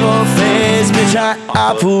for your face, bitch, I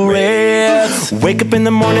operate. Wake up in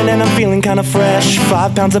the morning and I'm feeling kinda fresh.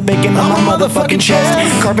 5 pounds of bacon on my motherfucking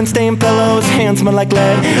chest. Carbon stained pillows, hands smell like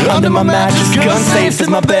lead. Under my mattress, gun safe as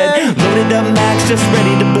my bed. Loaded up max, just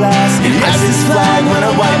ready to blast. Isis flag when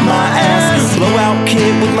I wipe my ass. Blowout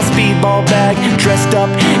kit with my speedball bag. Dressed up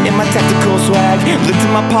in my tactical swag. Looked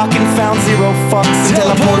in my pocket and found 0 fucks until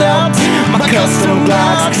I pulled out my custom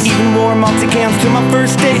Glocks. Even wore multi-cams to my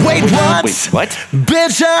first date. Wait, what? Wait, what?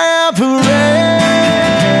 Bitch, I operate.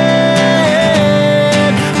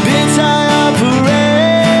 Bitch, I operate.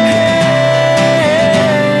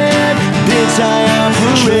 Bitch, I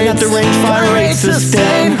operate. Shooting at the range, fire rate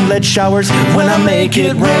sustain. Lead showers when I make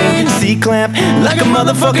it rain. C-clamp like a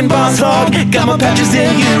motherfucking boss hog. Got my patches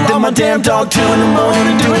in you, then my damn dog 2 in the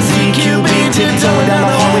morning doing CQB, tiptoeing down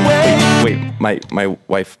the hallway. Wait, my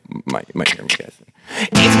wife might hear me, guys.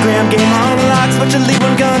 Instagram game on locks, bunch of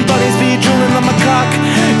Libra gun buddies be drooling on my cock.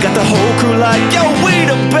 Got the whole crew like, yo, we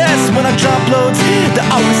the best. When I drop loads, they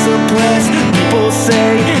always suppress. People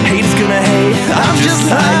say, hate's gonna hate. I'm just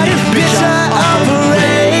like, bitch, I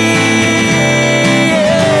operate.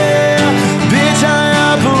 Bitch, I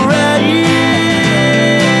operate.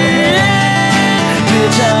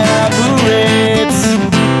 Bitch, I operate.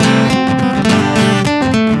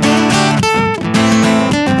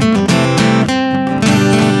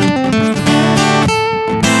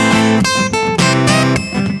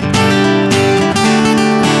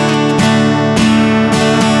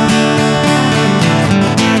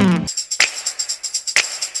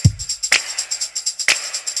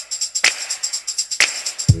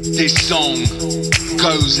 This song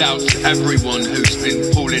goes out to everyone who's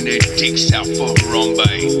been pulling their dicks out for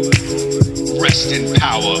Harambe. Rest in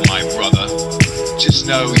power, my brother. Just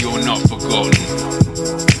know you're not forgotten.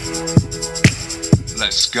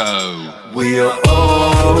 Let's go. We are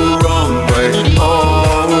all Harambe,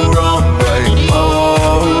 all Harambe,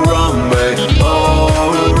 all Harambe, all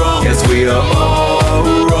Harambe. Yes, we are all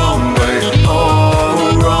Harambe, all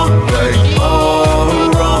Harambe, all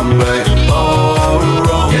Harambe, all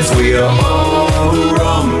Harambe. Yes, we are all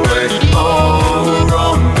Harambe, all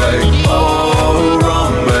Harambe, all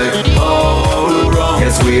Harambe, all Harambe.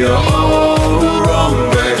 Yes, we are all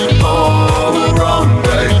Harambe, all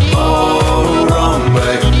Harambe, all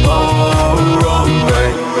Harambe, all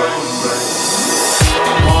Harambe.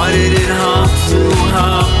 Why did it have to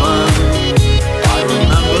happen? I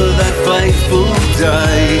remember that fateful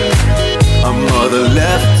day. A mother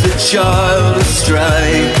left a child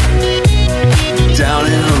astray down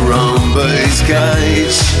in Harambe's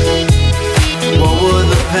cage. What were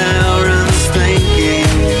the parents thinking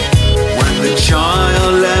when the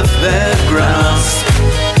child left their grasp?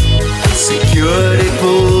 Security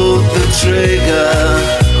pulled the trigger.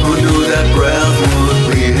 Who knew that breath would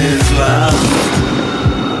be his last?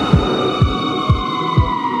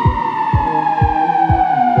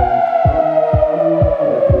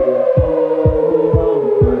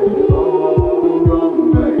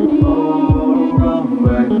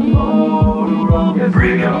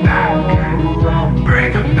 Bring him back,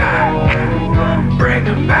 bring him back, bring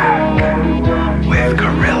him back with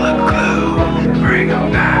Gorilla Glue. Bring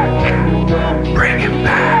him back, bring him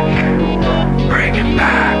back, bring him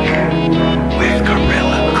back with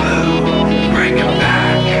Gorilla Glue. Bring him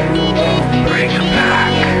back, bring him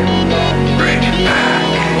back, bring him back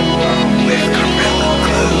with Gorilla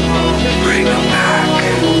Glue. Bring him back,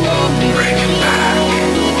 bring him back,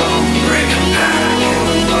 bring him back,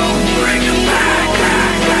 bring him back.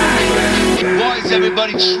 Why does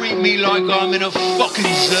everybody treat me like I'm in a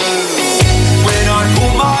fucking zoo? When I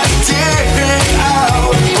pull my dick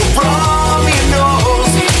out, Harambe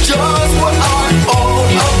knows just what I'm all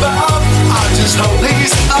about. I just hope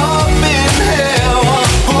he's up in hell,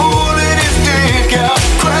 pulling his dick out,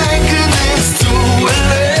 cranking this to 11.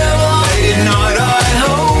 Late at night I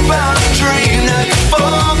hope I dream that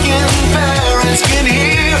fucking parents can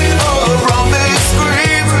hear Harambe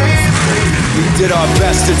scream. We did our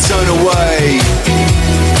best to turn away,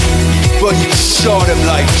 but you shot him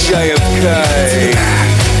like JFK.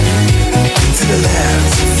 To the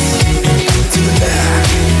left, to the back,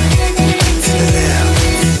 to the left,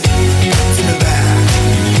 to the back,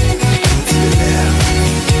 to the left,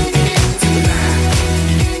 to the back.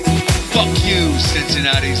 Fuck you,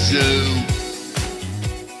 Cincinnati Zoo.